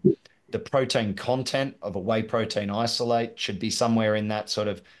 Um, the protein content of a whey protein isolate should be somewhere in that sort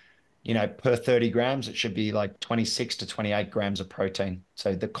of, per 30 grams, it should be like 26 to 28 grams of protein.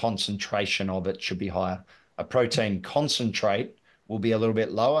 So the concentration of it should be higher. A protein concentrate will be a little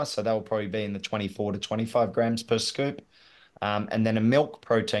bit lower. So that will probably be in the 24 to 25 grams per scoop. And then a milk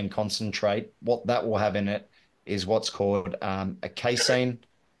protein concentrate, what that will have in it is what's called a casein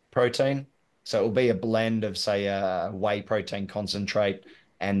protein. So it will be a blend of, say, a whey protein concentrate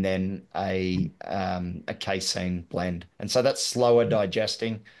and then a casein blend. And so that's slower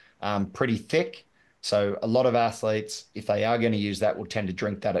digesting, pretty thick. So a lot of athletes, if they are going to use that, will tend to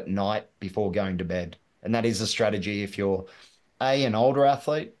drink that at night before going to bed. And that is a strategy if you're an older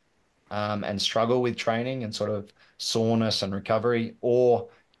athlete and struggle with training and sort of soreness and recovery, or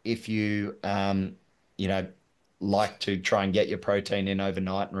if you you know like to try and get your protein in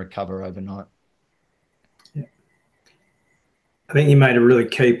overnight and recover overnight. I think you made a really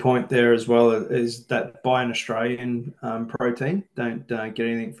key point there as well. Is that buy an Australian protein? Don't get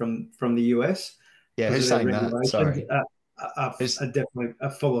anything from the US Yeah, because who's of their saying that? regulations Sorry. are Who's definitely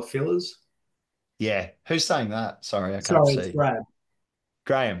are full of fillers. yeah, who's saying that? Sorry, I can't Sorry, it's see. Brad.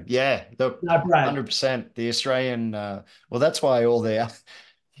 Graham. Yeah, look, No, Brad. 100%. The Australian well, that's why all the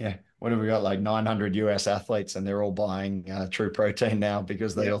yeah, what have we got, like 900 US athletes and they're all buying True Protein now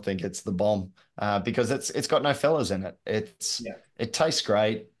because they Yeah, all think it's the bomb because it's got no fillers in it. yeah. It tastes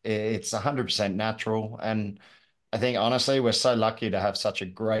great. It's 100% natural. And I think honestly, we're so lucky to have such a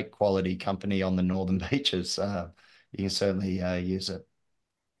great quality company on the northern beaches. You can certainly use it.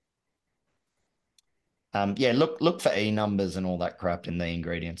 Yeah, look for E numbers and all that crap in the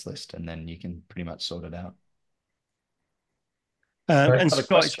ingredients list, and then you can pretty much sort it out. Great. And Other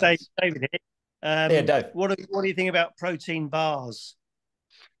Scott, it's questions? David here. Yeah, Dave. What do you think about protein bars?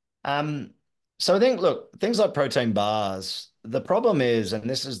 Um, so I think, look, things like protein bars, the problem is, and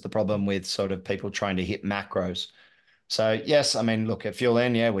this is the problem with sort of people trying to hit macros. So yes, I mean, look, at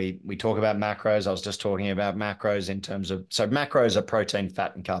Fuelin, yeah, we talk about macros. I was just talking about macros in terms of, so macros are protein,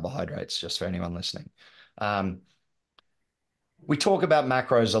 fat, and carbohydrates, just for anyone listening. Um, we talk about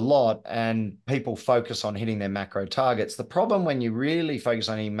macros a lot and people focus on hitting their macro targets. The problem when you really focus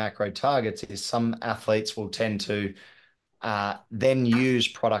on hitting macro targets is some athletes will tend to then use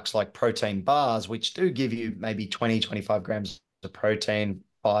products like protein bars, which do give you maybe 20, 25 grams of protein,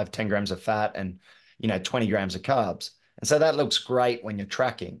 5, 10 grams of fat, and 20 grams of carbs. And so that looks great when you're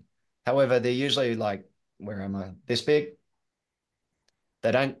tracking. However, they're usually like, where am I? This big.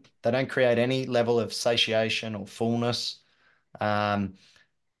 They don't create any level of satiation or fullness.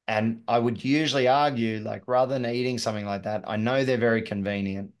 And I would usually argue, like, rather than eating something like that, I know they're very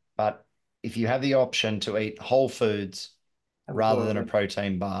convenient, but if you have the option to eat whole foods Have a rather go than at a it.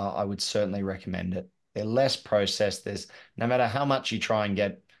 protein bar, I would certainly recommend it. They're less processed. There's no matter how much you try and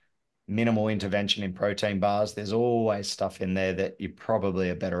get minimal intervention in protein bars, there's always stuff in there that you probably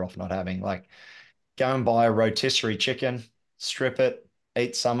are better off not having. Like, go and buy a rotisserie chicken, strip it,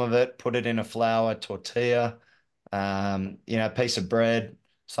 eat some of it, put it in a flour tortilla, a piece of bread,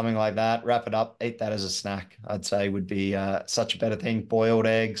 something like that, wrap it up, eat that as a snack. I'd say would be such a better thing. Boiled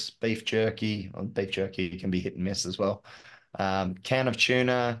eggs, beef jerky. Well, beef jerky can be hit and miss as well. Can of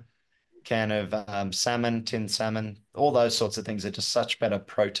tuna, can of salmon, tinned salmon, all those sorts of things are just such better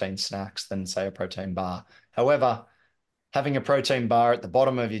protein snacks than, say, a protein bar. However, having a protein bar at the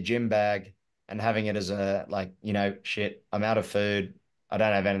bottom of your gym bag and having it as a, like, shit, I'm out of food, I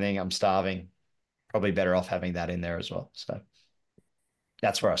don't have anything, I'm starving, probably better off having that in there as well. So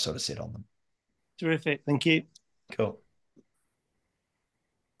that's where I sort of sit on them. Terrific. Thank you. Cool.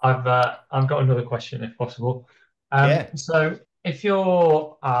 I've got another question if possible. Yeah. So if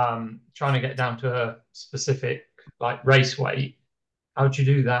you're trying to get down to a specific like race weight, how do you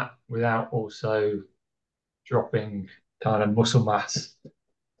do that without also dropping kind of muscle mass?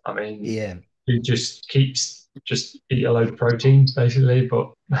 I mean, Yeah. you just eat a load of protein basically,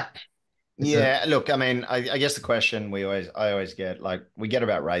 but is it? Yeah. Look, I mean, I guess the question I always get, like, we get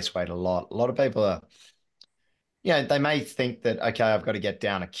about race weight a lot. A lot of people are, they may think that, okay, I've got to get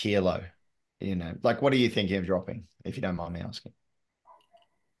down a kilo, like, what are you thinking of dropping, if you don't mind me asking?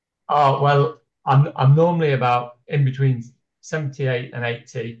 Oh well, I'm normally about in between 78 and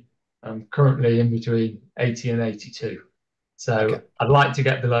 80. I'm currently in between 80 and 82. Okay. So I'd like to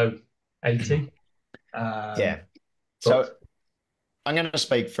get below 80. Yeah. But So I'm going to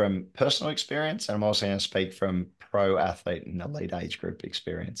speak from personal experience, and I'm also going to speak from pro athlete and elite age group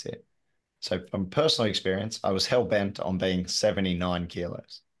experience here. So from personal experience, I was hell bent on being 79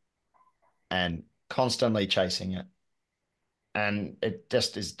 kilos and constantly chasing it. And it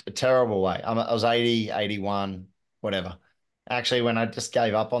just is a terrible way. I was 80, 81, whatever. Actually, when I just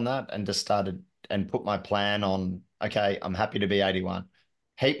gave up on that and just started and put my plan on, okay, I'm happy to be 81,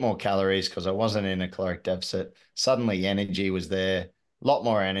 heap more calories because I wasn't in a caloric deficit. Suddenly, energy was there, a lot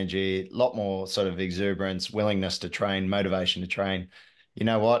more energy, a lot more sort of exuberance, willingness to train, motivation to train. You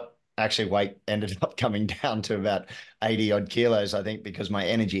know what? Actually, weight ended up coming down to about 80 odd kilos, I think, because my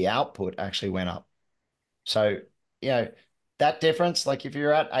energy output actually went up. So, you know, that difference, like if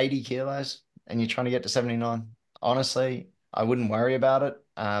you're at 80 kilos and you're trying to get to 79, honestly, I wouldn't worry about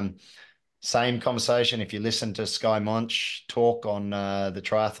it. Same conversation if you listen to Sky Monch talk on the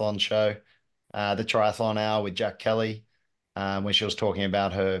triathlon show, the triathlon hour with Jack Kelly, when she was talking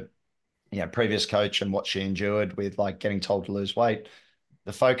about her, previous coach and what she endured with, like, getting told to lose weight.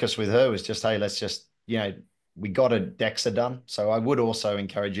 The focus with her was just, hey, let's just, we got a DEXA done. So I would also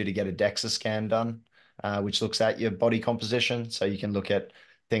encourage you to get a DEXA scan done, which looks at your body composition. So you can look at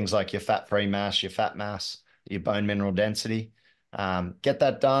things like your fat-free mass, your fat mass, your bone mineral density. Get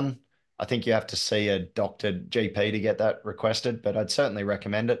that done. I think you have to see a doctor, GP, to get that requested, but I'd certainly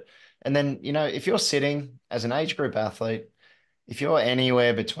recommend it. And then, if you're sitting as an age group athlete, if you're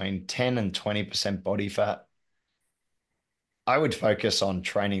anywhere between 10 and 20% body fat, I would focus on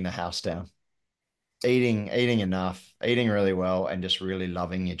training the house down, eating enough, eating really well, and just really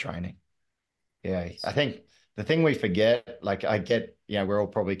loving your training. Yeah, I think the thing we forget, like, I get, we're all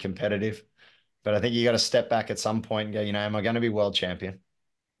probably competitive, but I think you got to step back at some point and go, am I going to be world champion?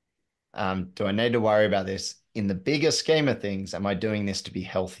 Do I need to worry about this? In the bigger scheme of things, am I doing this to be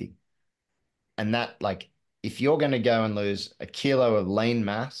healthy? And that, like, if you're going to go and lose a kilo of lean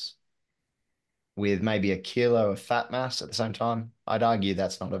mass with maybe a kilo of fat mass at the same time, I'd argue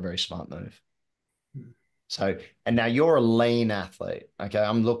that's not a very smart move. So, and now you're a lean athlete. Okay.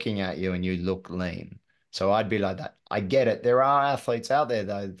 I'm looking at you and you look lean. So I'd be like that. I get it. There are athletes out there,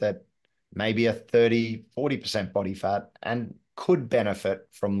 though, that maybe a 30, 40% body fat and could benefit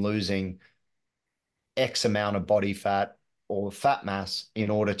from losing X amount of body fat or fat mass in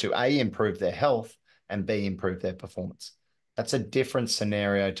order to A, improve their health, and B, improve their performance. That's a different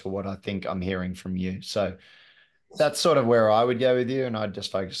scenario to what I think I'm hearing from you. So that's sort of where I would go with you. And I'd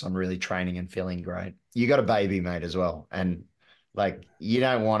just focus on really training and feeling great. You got a baby, mate, as well. And, like, you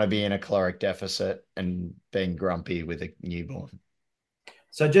don't want to be in a caloric deficit and being grumpy with a newborn.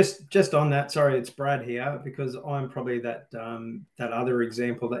 So just on that, sorry, it's Brad here because I'm probably that other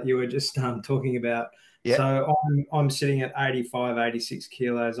example that you were just talking about. Yeah. So I'm sitting at 85, 86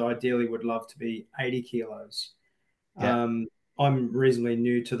 kilos. Ideally would love to be 80 kilos. Yeah. I'm reasonably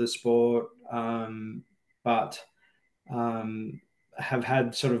new to the sport, but have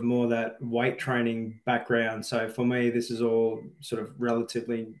had sort of more that weight training background. So for me, this is all sort of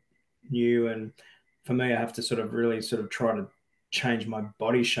relatively new, and for me, I have to sort of really sort of try to change my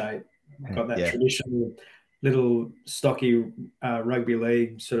body shape. I've got that Yeah. traditional little stocky rugby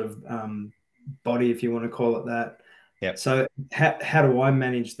league sort of body, if you want to call it that. Yep. So how do I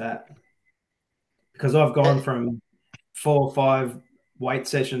manage that? Because I've Uh, gone from 4 or 5 weight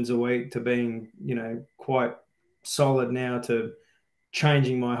sessions a week to being, quite solid now, to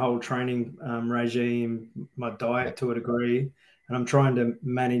changing my whole training regime, my diet Yep. to a degree, and I'm trying to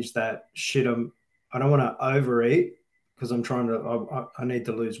manage that shit. I don't want to overeat because I'm trying to. I need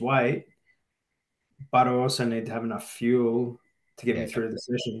to lose weight, but I also need to have enough fuel to get me Yeah. through the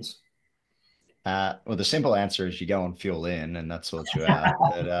sessions. Well, the simple answer is you go on Fuelin, and that sorts you out.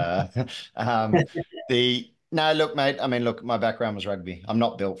 But um, the no, look, mate. I mean, look, my background was rugby. I'm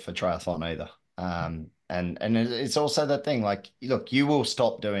not built for triathlon either. And it's also that thing. Like, look, you will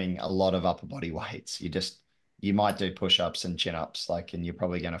stop doing a lot of upper body weights. You might do push-ups and chin-ups, like, and you're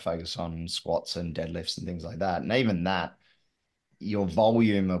probably going to focus on squats and deadlifts and things like that. And even that, your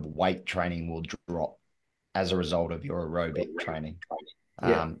volume of weight training will drop as a result of your aerobic training.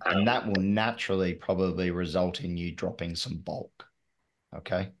 Yeah, And that will naturally probably result in you dropping some bulk.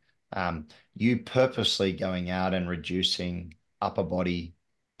 Okay. You purposely going out and reducing upper body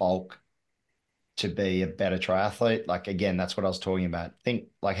bulk to be a better triathlete. Like, again, that's what I was talking about. Think,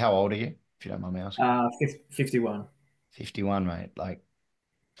 like, how old are you, if you don't mind me asking? 51. 51, mate. Like,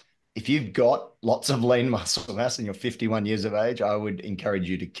 if you've got lots of lean muscle mass and you're 51 years of age, I would encourage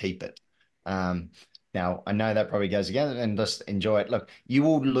you to keep it. Um, Now, I know that probably goes again, and just enjoy it. Look, you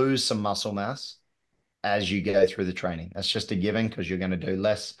will lose some muscle mass as you go through the training. That's just a given because you're going to do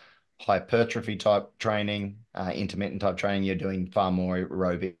less hypertrophy type training, intermittent type training. You're doing far more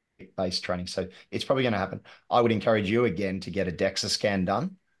aerobic based training. So it's probably going to happen. I would encourage you again to get a DEXA scan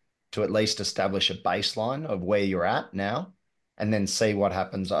done to at least establish a baseline of where you're at now, and then see what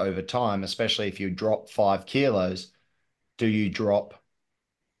happens over time, especially if you drop 5 kilos. Do you drop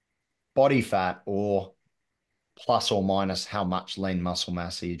body fat, or plus or minus how much lean muscle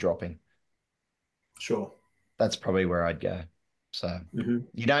mass are you dropping? Sure. That's probably where I'd go. So Hmm.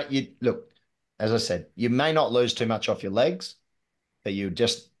 you look, as I said, you may not lose too much off your legs, but you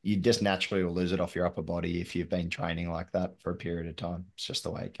just naturally will lose it off your upper body if you've been training like that for a period of time. It's just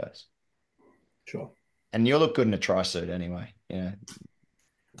the way it goes. Sure. And you'll look good in a tri suit anyway.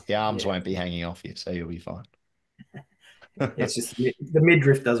 The arms Yeah. won't be hanging off you, so you'll be fine. It's just the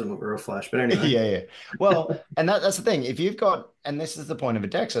midriff doesn't look real flash, but anyway. Yeah, yeah. Well, and that's the thing. If you've got, and this is the point of a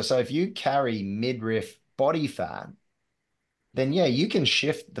DEXA, so if you carry midriff body fat, then yeah, you can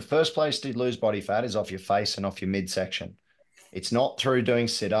shift. The first place to lose body fat is off your face and off your midsection. It's not through doing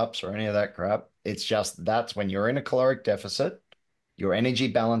sit-ups or any of that crap. It's just that's when you're in a caloric deficit, your energy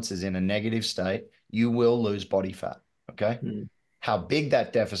balance is in a negative state, you will lose body fat. Okay. Mm, How big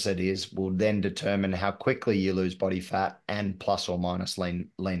that deficit is will then determine how quickly you lose body fat and plus or minus lean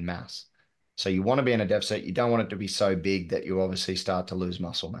mass. So you want to be in a deficit. You don't want it to be so big that you obviously start to lose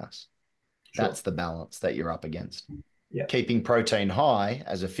muscle mass. sure. That's the balance that you're up against. Yeah. Keeping protein high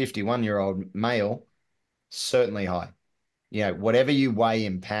as a 51-year-old male, certainly high. Whatever you weigh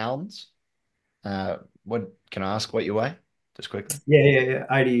in pounds, what can I ask what you weigh? Just quickly. Yeah. Yeah.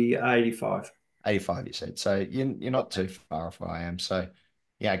 Yeah. 80, 85. 85, you said. So you're not too far off where I am. So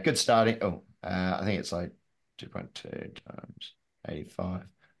yeah, good starting. Oh, I think it's like 2.2 times 85,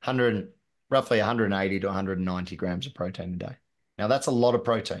 100, roughly 180 to 190 grams of protein a day. Now that's a lot of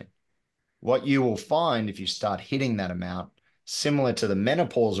protein. What you will find if you start hitting that amount, similar to the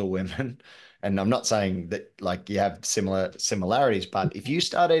menopausal women, and I'm not saying that like you have similarities, but if you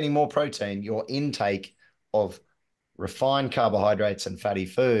start eating more protein, your intake of refined carbohydrates and fatty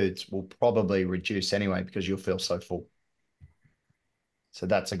foods will probably reduce anyway because you'll feel so full. So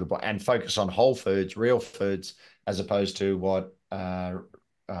that's a good point. And focus on whole foods, real foods, as opposed to what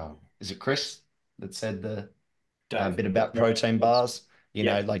is it Chris that said the Dave. bit about protein bars?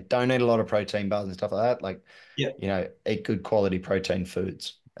 Yeah. Like don't eat a lot of protein bars and stuff like that. Like, Yeah. eat good quality protein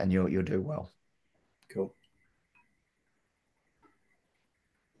foods and you'll do well. Cool.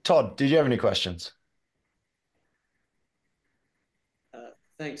 Todd, did you have any questions?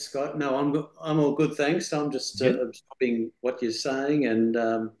 Thanks, Scott. No, I'm all good, thanks. I'm just Good. absorbing what you're saying and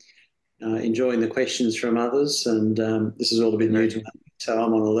enjoying the questions from others. And this is all a bit new Very to me, good. so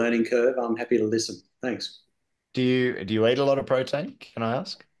I'm on a learning curve. I'm happy to listen. Thanks. Do you eat a lot of protein? Can I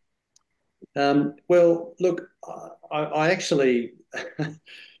ask? Well, look, I actually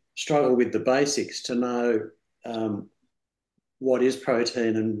struggle with the basics to know what is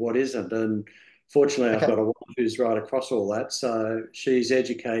protein and what isn't. And Fortunately, I've Okay, got a wife who's right across all that, so she's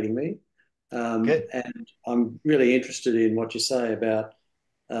educating me. good. And I'm really interested in what you say about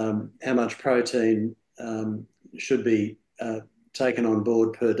how much protein should be taken on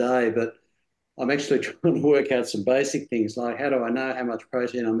board per day. But I'm actually trying to work out some basic things like how do I know how much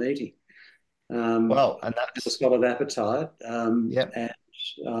protein I'm eating? Well, and I have a that's, solid appetite, yep. and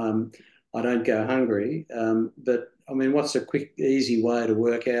um, I don't go hungry. But I mean, what's a quick, easy way to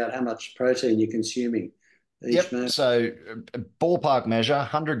work out how much protein you're consuming each Yep. meal? So ballpark measure,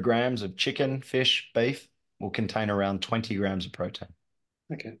 100 grams of chicken, fish, beef will contain around 20 grams of protein.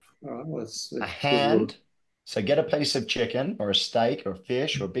 Okay, all right. Well, A that's good rule. hand, so get a piece of chicken or a steak or a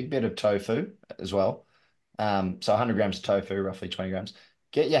fish or a big bit of tofu as well. So 100 grams of tofu, roughly 20 grams.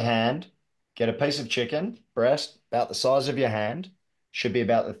 Get your hand, get a piece of chicken, breast, about the size of your hand, should be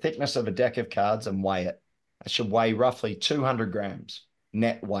about the thickness of a deck of cards and weigh it. It should weigh roughly 200 grams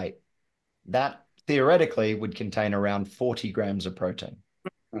net weight. That theoretically would contain around 40 grams of protein.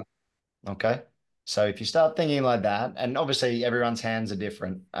 Right. Okay. So if you start thinking like that, and obviously everyone's hands are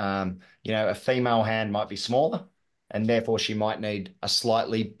different. A female hand might be smaller, and therefore she might need a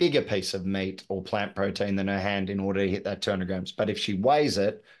slightly bigger piece of meat or plant protein than her hand in order to hit that 200 grams. But if she weighs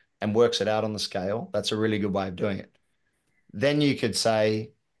it and works it out on the scale, that's a really good way of doing it. Then you could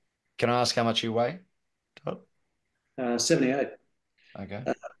say, can I ask how much you weigh, Todd? 78, Okay.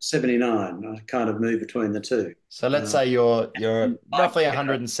 79. I kind of move between the two. So let's Uh, say you're and roughly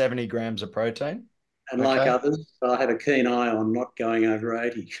 170 grams of protein. like Okay. others, I have a keen eye on not going over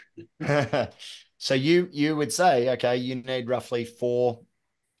 80. So you would say, okay, you need roughly four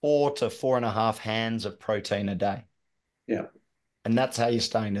to 4.5 hands of protein a day. Yeah, And that's how you're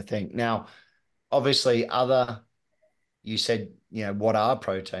starting to think. Now, obviously, you said, what are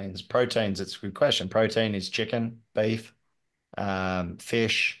proteins? Proteins, it's a good question. Protein is chicken, beef,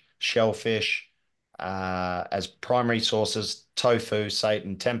 fish, shellfish, as primary sources, tofu,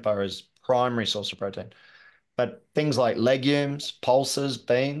 seitan, tempeh as primary source of protein. But things like legumes, pulses,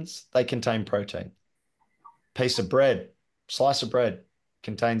 beans, they contain protein. Piece of bread, slice of bread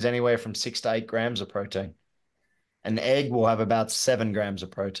contains anywhere from 6 to 8 grams of protein. An egg will have about 7 grams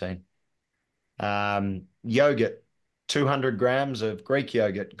of protein. Yogurt, 200 grams of Greek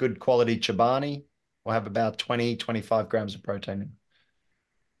yogurt, good quality Chobani, will have about 20, 25 grams of protein.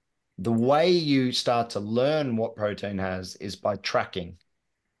 The way you start to learn what protein has is by tracking.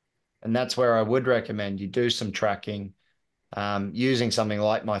 And that's where I would recommend you do some tracking using something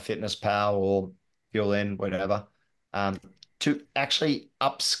like MyFitnessPal or Fuelin, whatever, um, to actually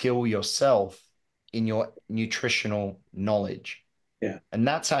upskill yourself in your nutritional knowledge. yeah, And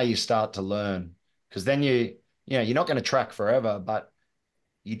that's how you start to learn. Because then you're not going to track forever, but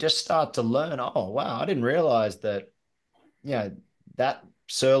you just start to learn, oh, wow, I didn't realize that, you know, that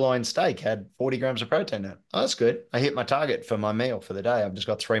sirloin steak had 40 grams of protein in it. Oh, that's good. I hit my target for my meal for the day. I've just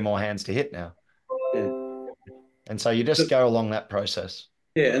got 3 more hands to hit now. yeah. And so you just Look, go along that process.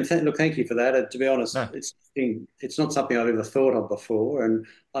 yeah, and look, thank you for that. To be honest, No. it's not something I've ever thought of before, and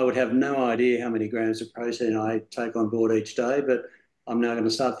I would have no idea how many grams of protein I take on board each day. But I'm now going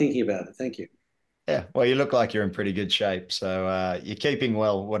to start thinking about it. Thank you. Yeah, well, you look like you're in pretty good shape. So you're keeping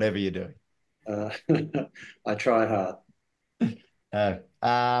well, whatever you're doing. Uh, I try hard. Uh,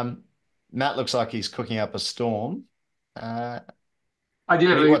 Matt looks like he's cooking up a storm. Uh, I do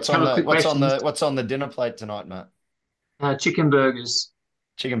have a what's on couple of the quick questions. what's on the dinner plate tonight, Matt? Chicken burgers,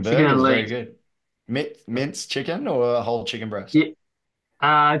 Chicken chicken and burgers, very leek. good. Minced chicken or a whole chicken breast?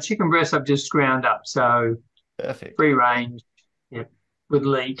 Yeah, chicken breast I've just ground up, so Perfect. free range. Yeah, with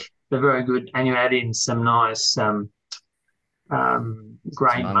leek, they're very good, and you add in some nice Some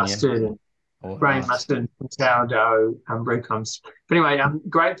grain onion. mustard and Oh, grain nice. mustard and sourdough breadcrumbs. But anyway,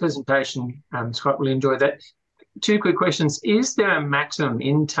 great presentation, Scott. Really enjoyed that. Two quick questions. Is there a maximum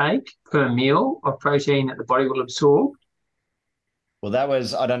intake per meal of protein that the body will absorb? Well, that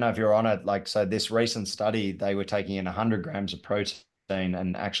was, I don't know if you're on it. Like, so this recent study, they were taking in 100 grams of protein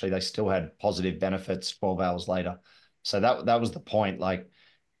and actually they still had positive benefits 12 hours later. So that was the point. Like,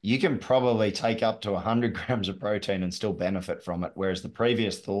 you can probably take up to 100 grams of protein and still benefit from it. Whereas the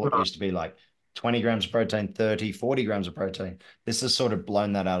previous thought Right. used to be like 20 grams of protein, 30, 40 grams of protein. This has sort of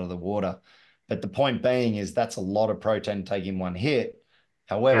blown that out of the water. But the point being is that's a lot of protein taking one hit.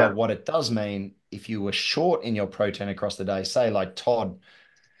 However, Yeah. what it does mean, if you were short in your protein across the day, say like Todd,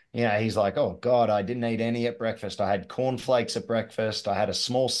 he's like, oh God, I didn't eat any at breakfast. I had cornflakes at breakfast. I had a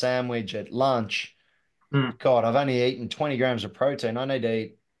small sandwich at lunch. Mm. God, I've only eaten 20 grams of protein. I need to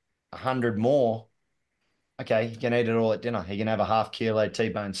eat 100 more. Okay, you can eat it all at dinner. You can have a half kilo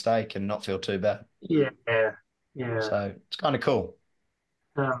T-bone steak and not feel too bad. Yeah. Yeah. So it's kind of cool.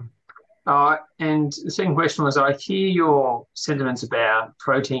 Um, And the second question was, I hear your sentiments about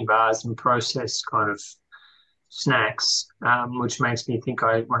protein bars and processed kind of snacks, which makes me think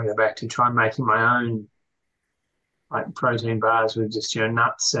I want to go back to try making my own like protein bars with just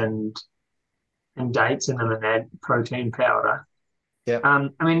nuts and dates in them and add protein powder. Yeah. I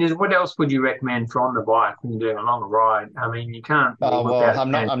mean, what else would you recommend for on the bike when you're doing a long ride? I mean, you can't really Oh, whip well, out a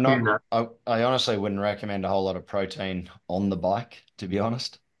can of I'm not, tuna. I honestly wouldn't recommend a whole lot of protein on the bike, to be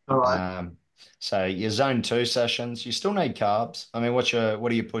honest. All right, Um, so your zone two sessions, you still need carbs. I mean, what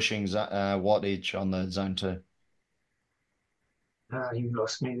are you pushing wattage on the zone two? you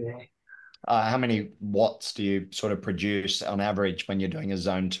lost me there. How many watts do you sort of produce on average when you're doing a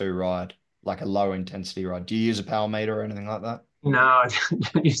zone two ride, like a low intensity ride? Do you use a power meter or anything like that? No, I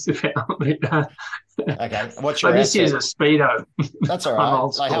don't use the power meter. Okay. What's I your just use a asset? speedo. That's all I'm right.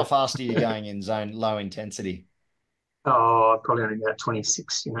 old Like how school. fast are you going in zone low intensity? Oh, probably only about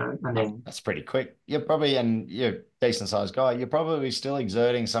 26, and then That's pretty quick. And you're a decent sized guy. You're probably still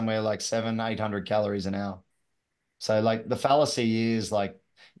exerting somewhere like 800 calories an hour. So like the fallacy is like,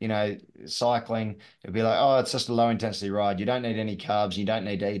 cycling, it'd be like, oh, it's just a low intensity ride. You don't need any carbs. You don't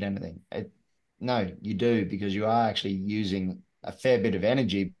need to eat anything. No, you do because you are actually using a fair bit of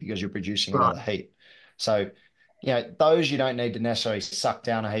energy because you're producing a lot right, of heat. So, those you don't need to necessarily suck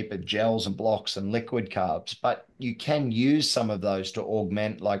down a heap of gels and blocks and liquid carbs, but you can use some of those to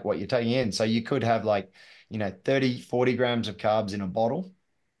augment like what you're taking in. So you could have like, 30, 40 grams of carbs in a bottle,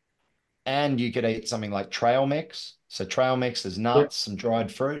 and you could eat something like trail mix. So trail mix is yep, nuts, some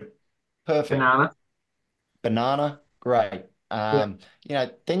dried fruit. Perfect. banana, Banana, great. yep,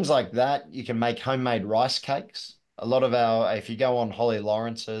 Things like that. You can make homemade rice cakes. If you go on Holly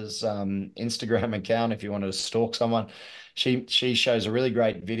Lawrence's Instagram account, if you wanted to stalk someone, she shows a really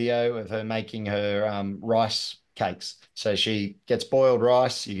great video of her making her rice cakes. So she gets boiled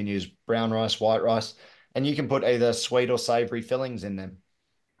rice. You can use brown rice, white rice, and you can put either sweet or savory fillings in them.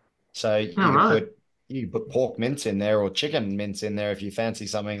 So all right, you could put pork mince in there or chicken mince in there if you fancy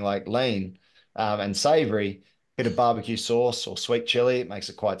something like lean and savory. Bit of barbecue sauce or sweet chili, it makes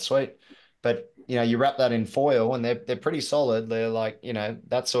it quite sweet. But you wrap that in foil and they're pretty solid. They're like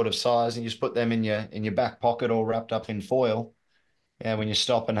that sort of size, and you just put them in your back pocket all wrapped up in foil. And when you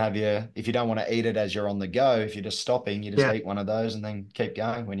stop and if you don't want to eat it as you're on the go, if you're just stopping, you just yeah, eat one of those and then keep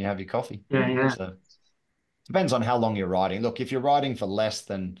going when you have your coffee. yeah, yeah, So depends on how long you're riding. Look, if you're riding for less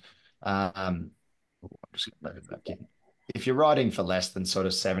than um, just load it back in. If you're riding for less than sort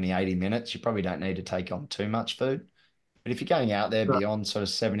of 70, 80 minutes, you probably don't need to take on too much food. But if you're going out there right, beyond sort of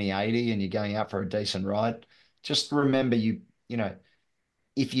 70, 80, and you're going out for a decent ride, just remember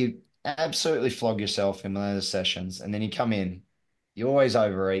if you absolutely flog yourself in one of those sessions and then you come in, you always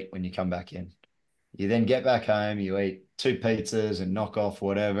overeat when you come back in. You then get back home, you eat two pizzas and knock off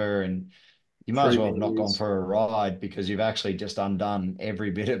whatever, and you might as Three well have not gone beers. for a ride because you've actually just undone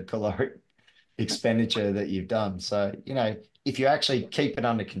every bit of caloric expenditure that you've done. So, if you actually keep it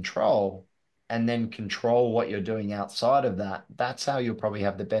under control and then control what you're doing outside of that, that's how you'll probably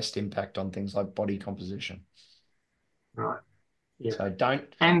have the best impact on things like body composition. right, yeah. So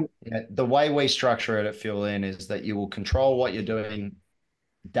don't, And the way we structure it at Fuelin is that you will control what you're doing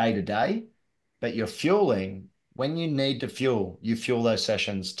day to day, but you're fueling when you need to fuel, you fuel those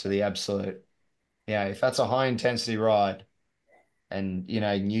sessions to the absolute. If that's a high intensity ride, and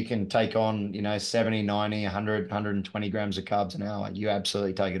you can take on 70, 90, 100, 120 grams of carbs an hour, you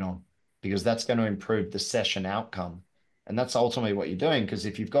absolutely take it on because that's going to improve the session outcome. And that's ultimately what you're doing, because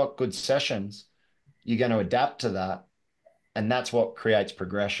if you've got good sessions, you're going to adapt to that, and that's what creates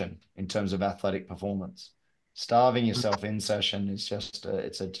progression in terms of athletic performance. Starving yourself in session is just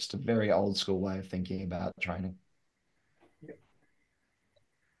a very old school way of thinking about training.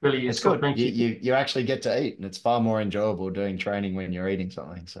 really It's useful. good. Thank You you. you you actually get to eat, and it's far more enjoyable doing training when you're eating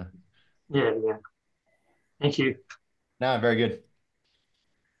something. So Yeah, yeah. Thank you. no, very good.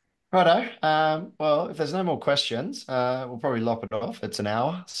 Righto. Well, if there's no more questions, we'll probably lop it off. It's an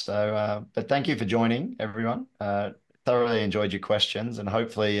hour. So, but thank you for joining, everyone. Thoroughly enjoyed your questions, and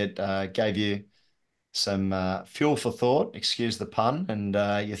hopefully it gave you some fuel for thought, excuse the pun, and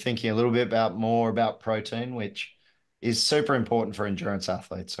you're thinking a little bit more about protein, which is super important for endurance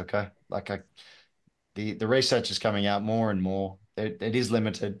athletes. Okay, the research is coming out more and more. It is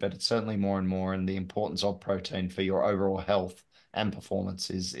limited, but it's certainly more and more, and the importance of protein for your overall health and performance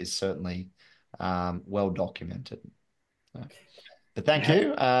is certainly well documented. So, but thank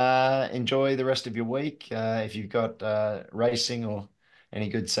you. Enjoy the rest of your week. If you've got racing or any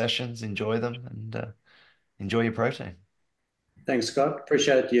good sessions, enjoy them and enjoy your protein. Thanks, Scott.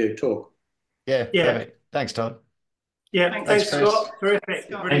 Appreciate you talk. Yeah, Yeah. perfect. Thanks, Todd. Yeah, thanks, Chris. Scott. Terrific.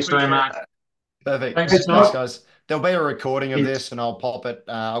 Scott. Really Thanks very appreciate much. it. Perfect. Thanks, Thanks, Scott. guys. There'll be a recording of Yes. this, and I'll pop it.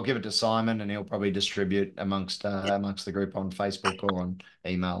 I'll give it to Simon, and he'll probably distribute amongst the group on Facebook or on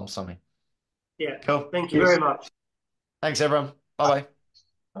email or something. Yeah. Cool. Thank you very much. Thanks, everyone. Bye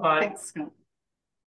bye. Bye. Thanks, Scott.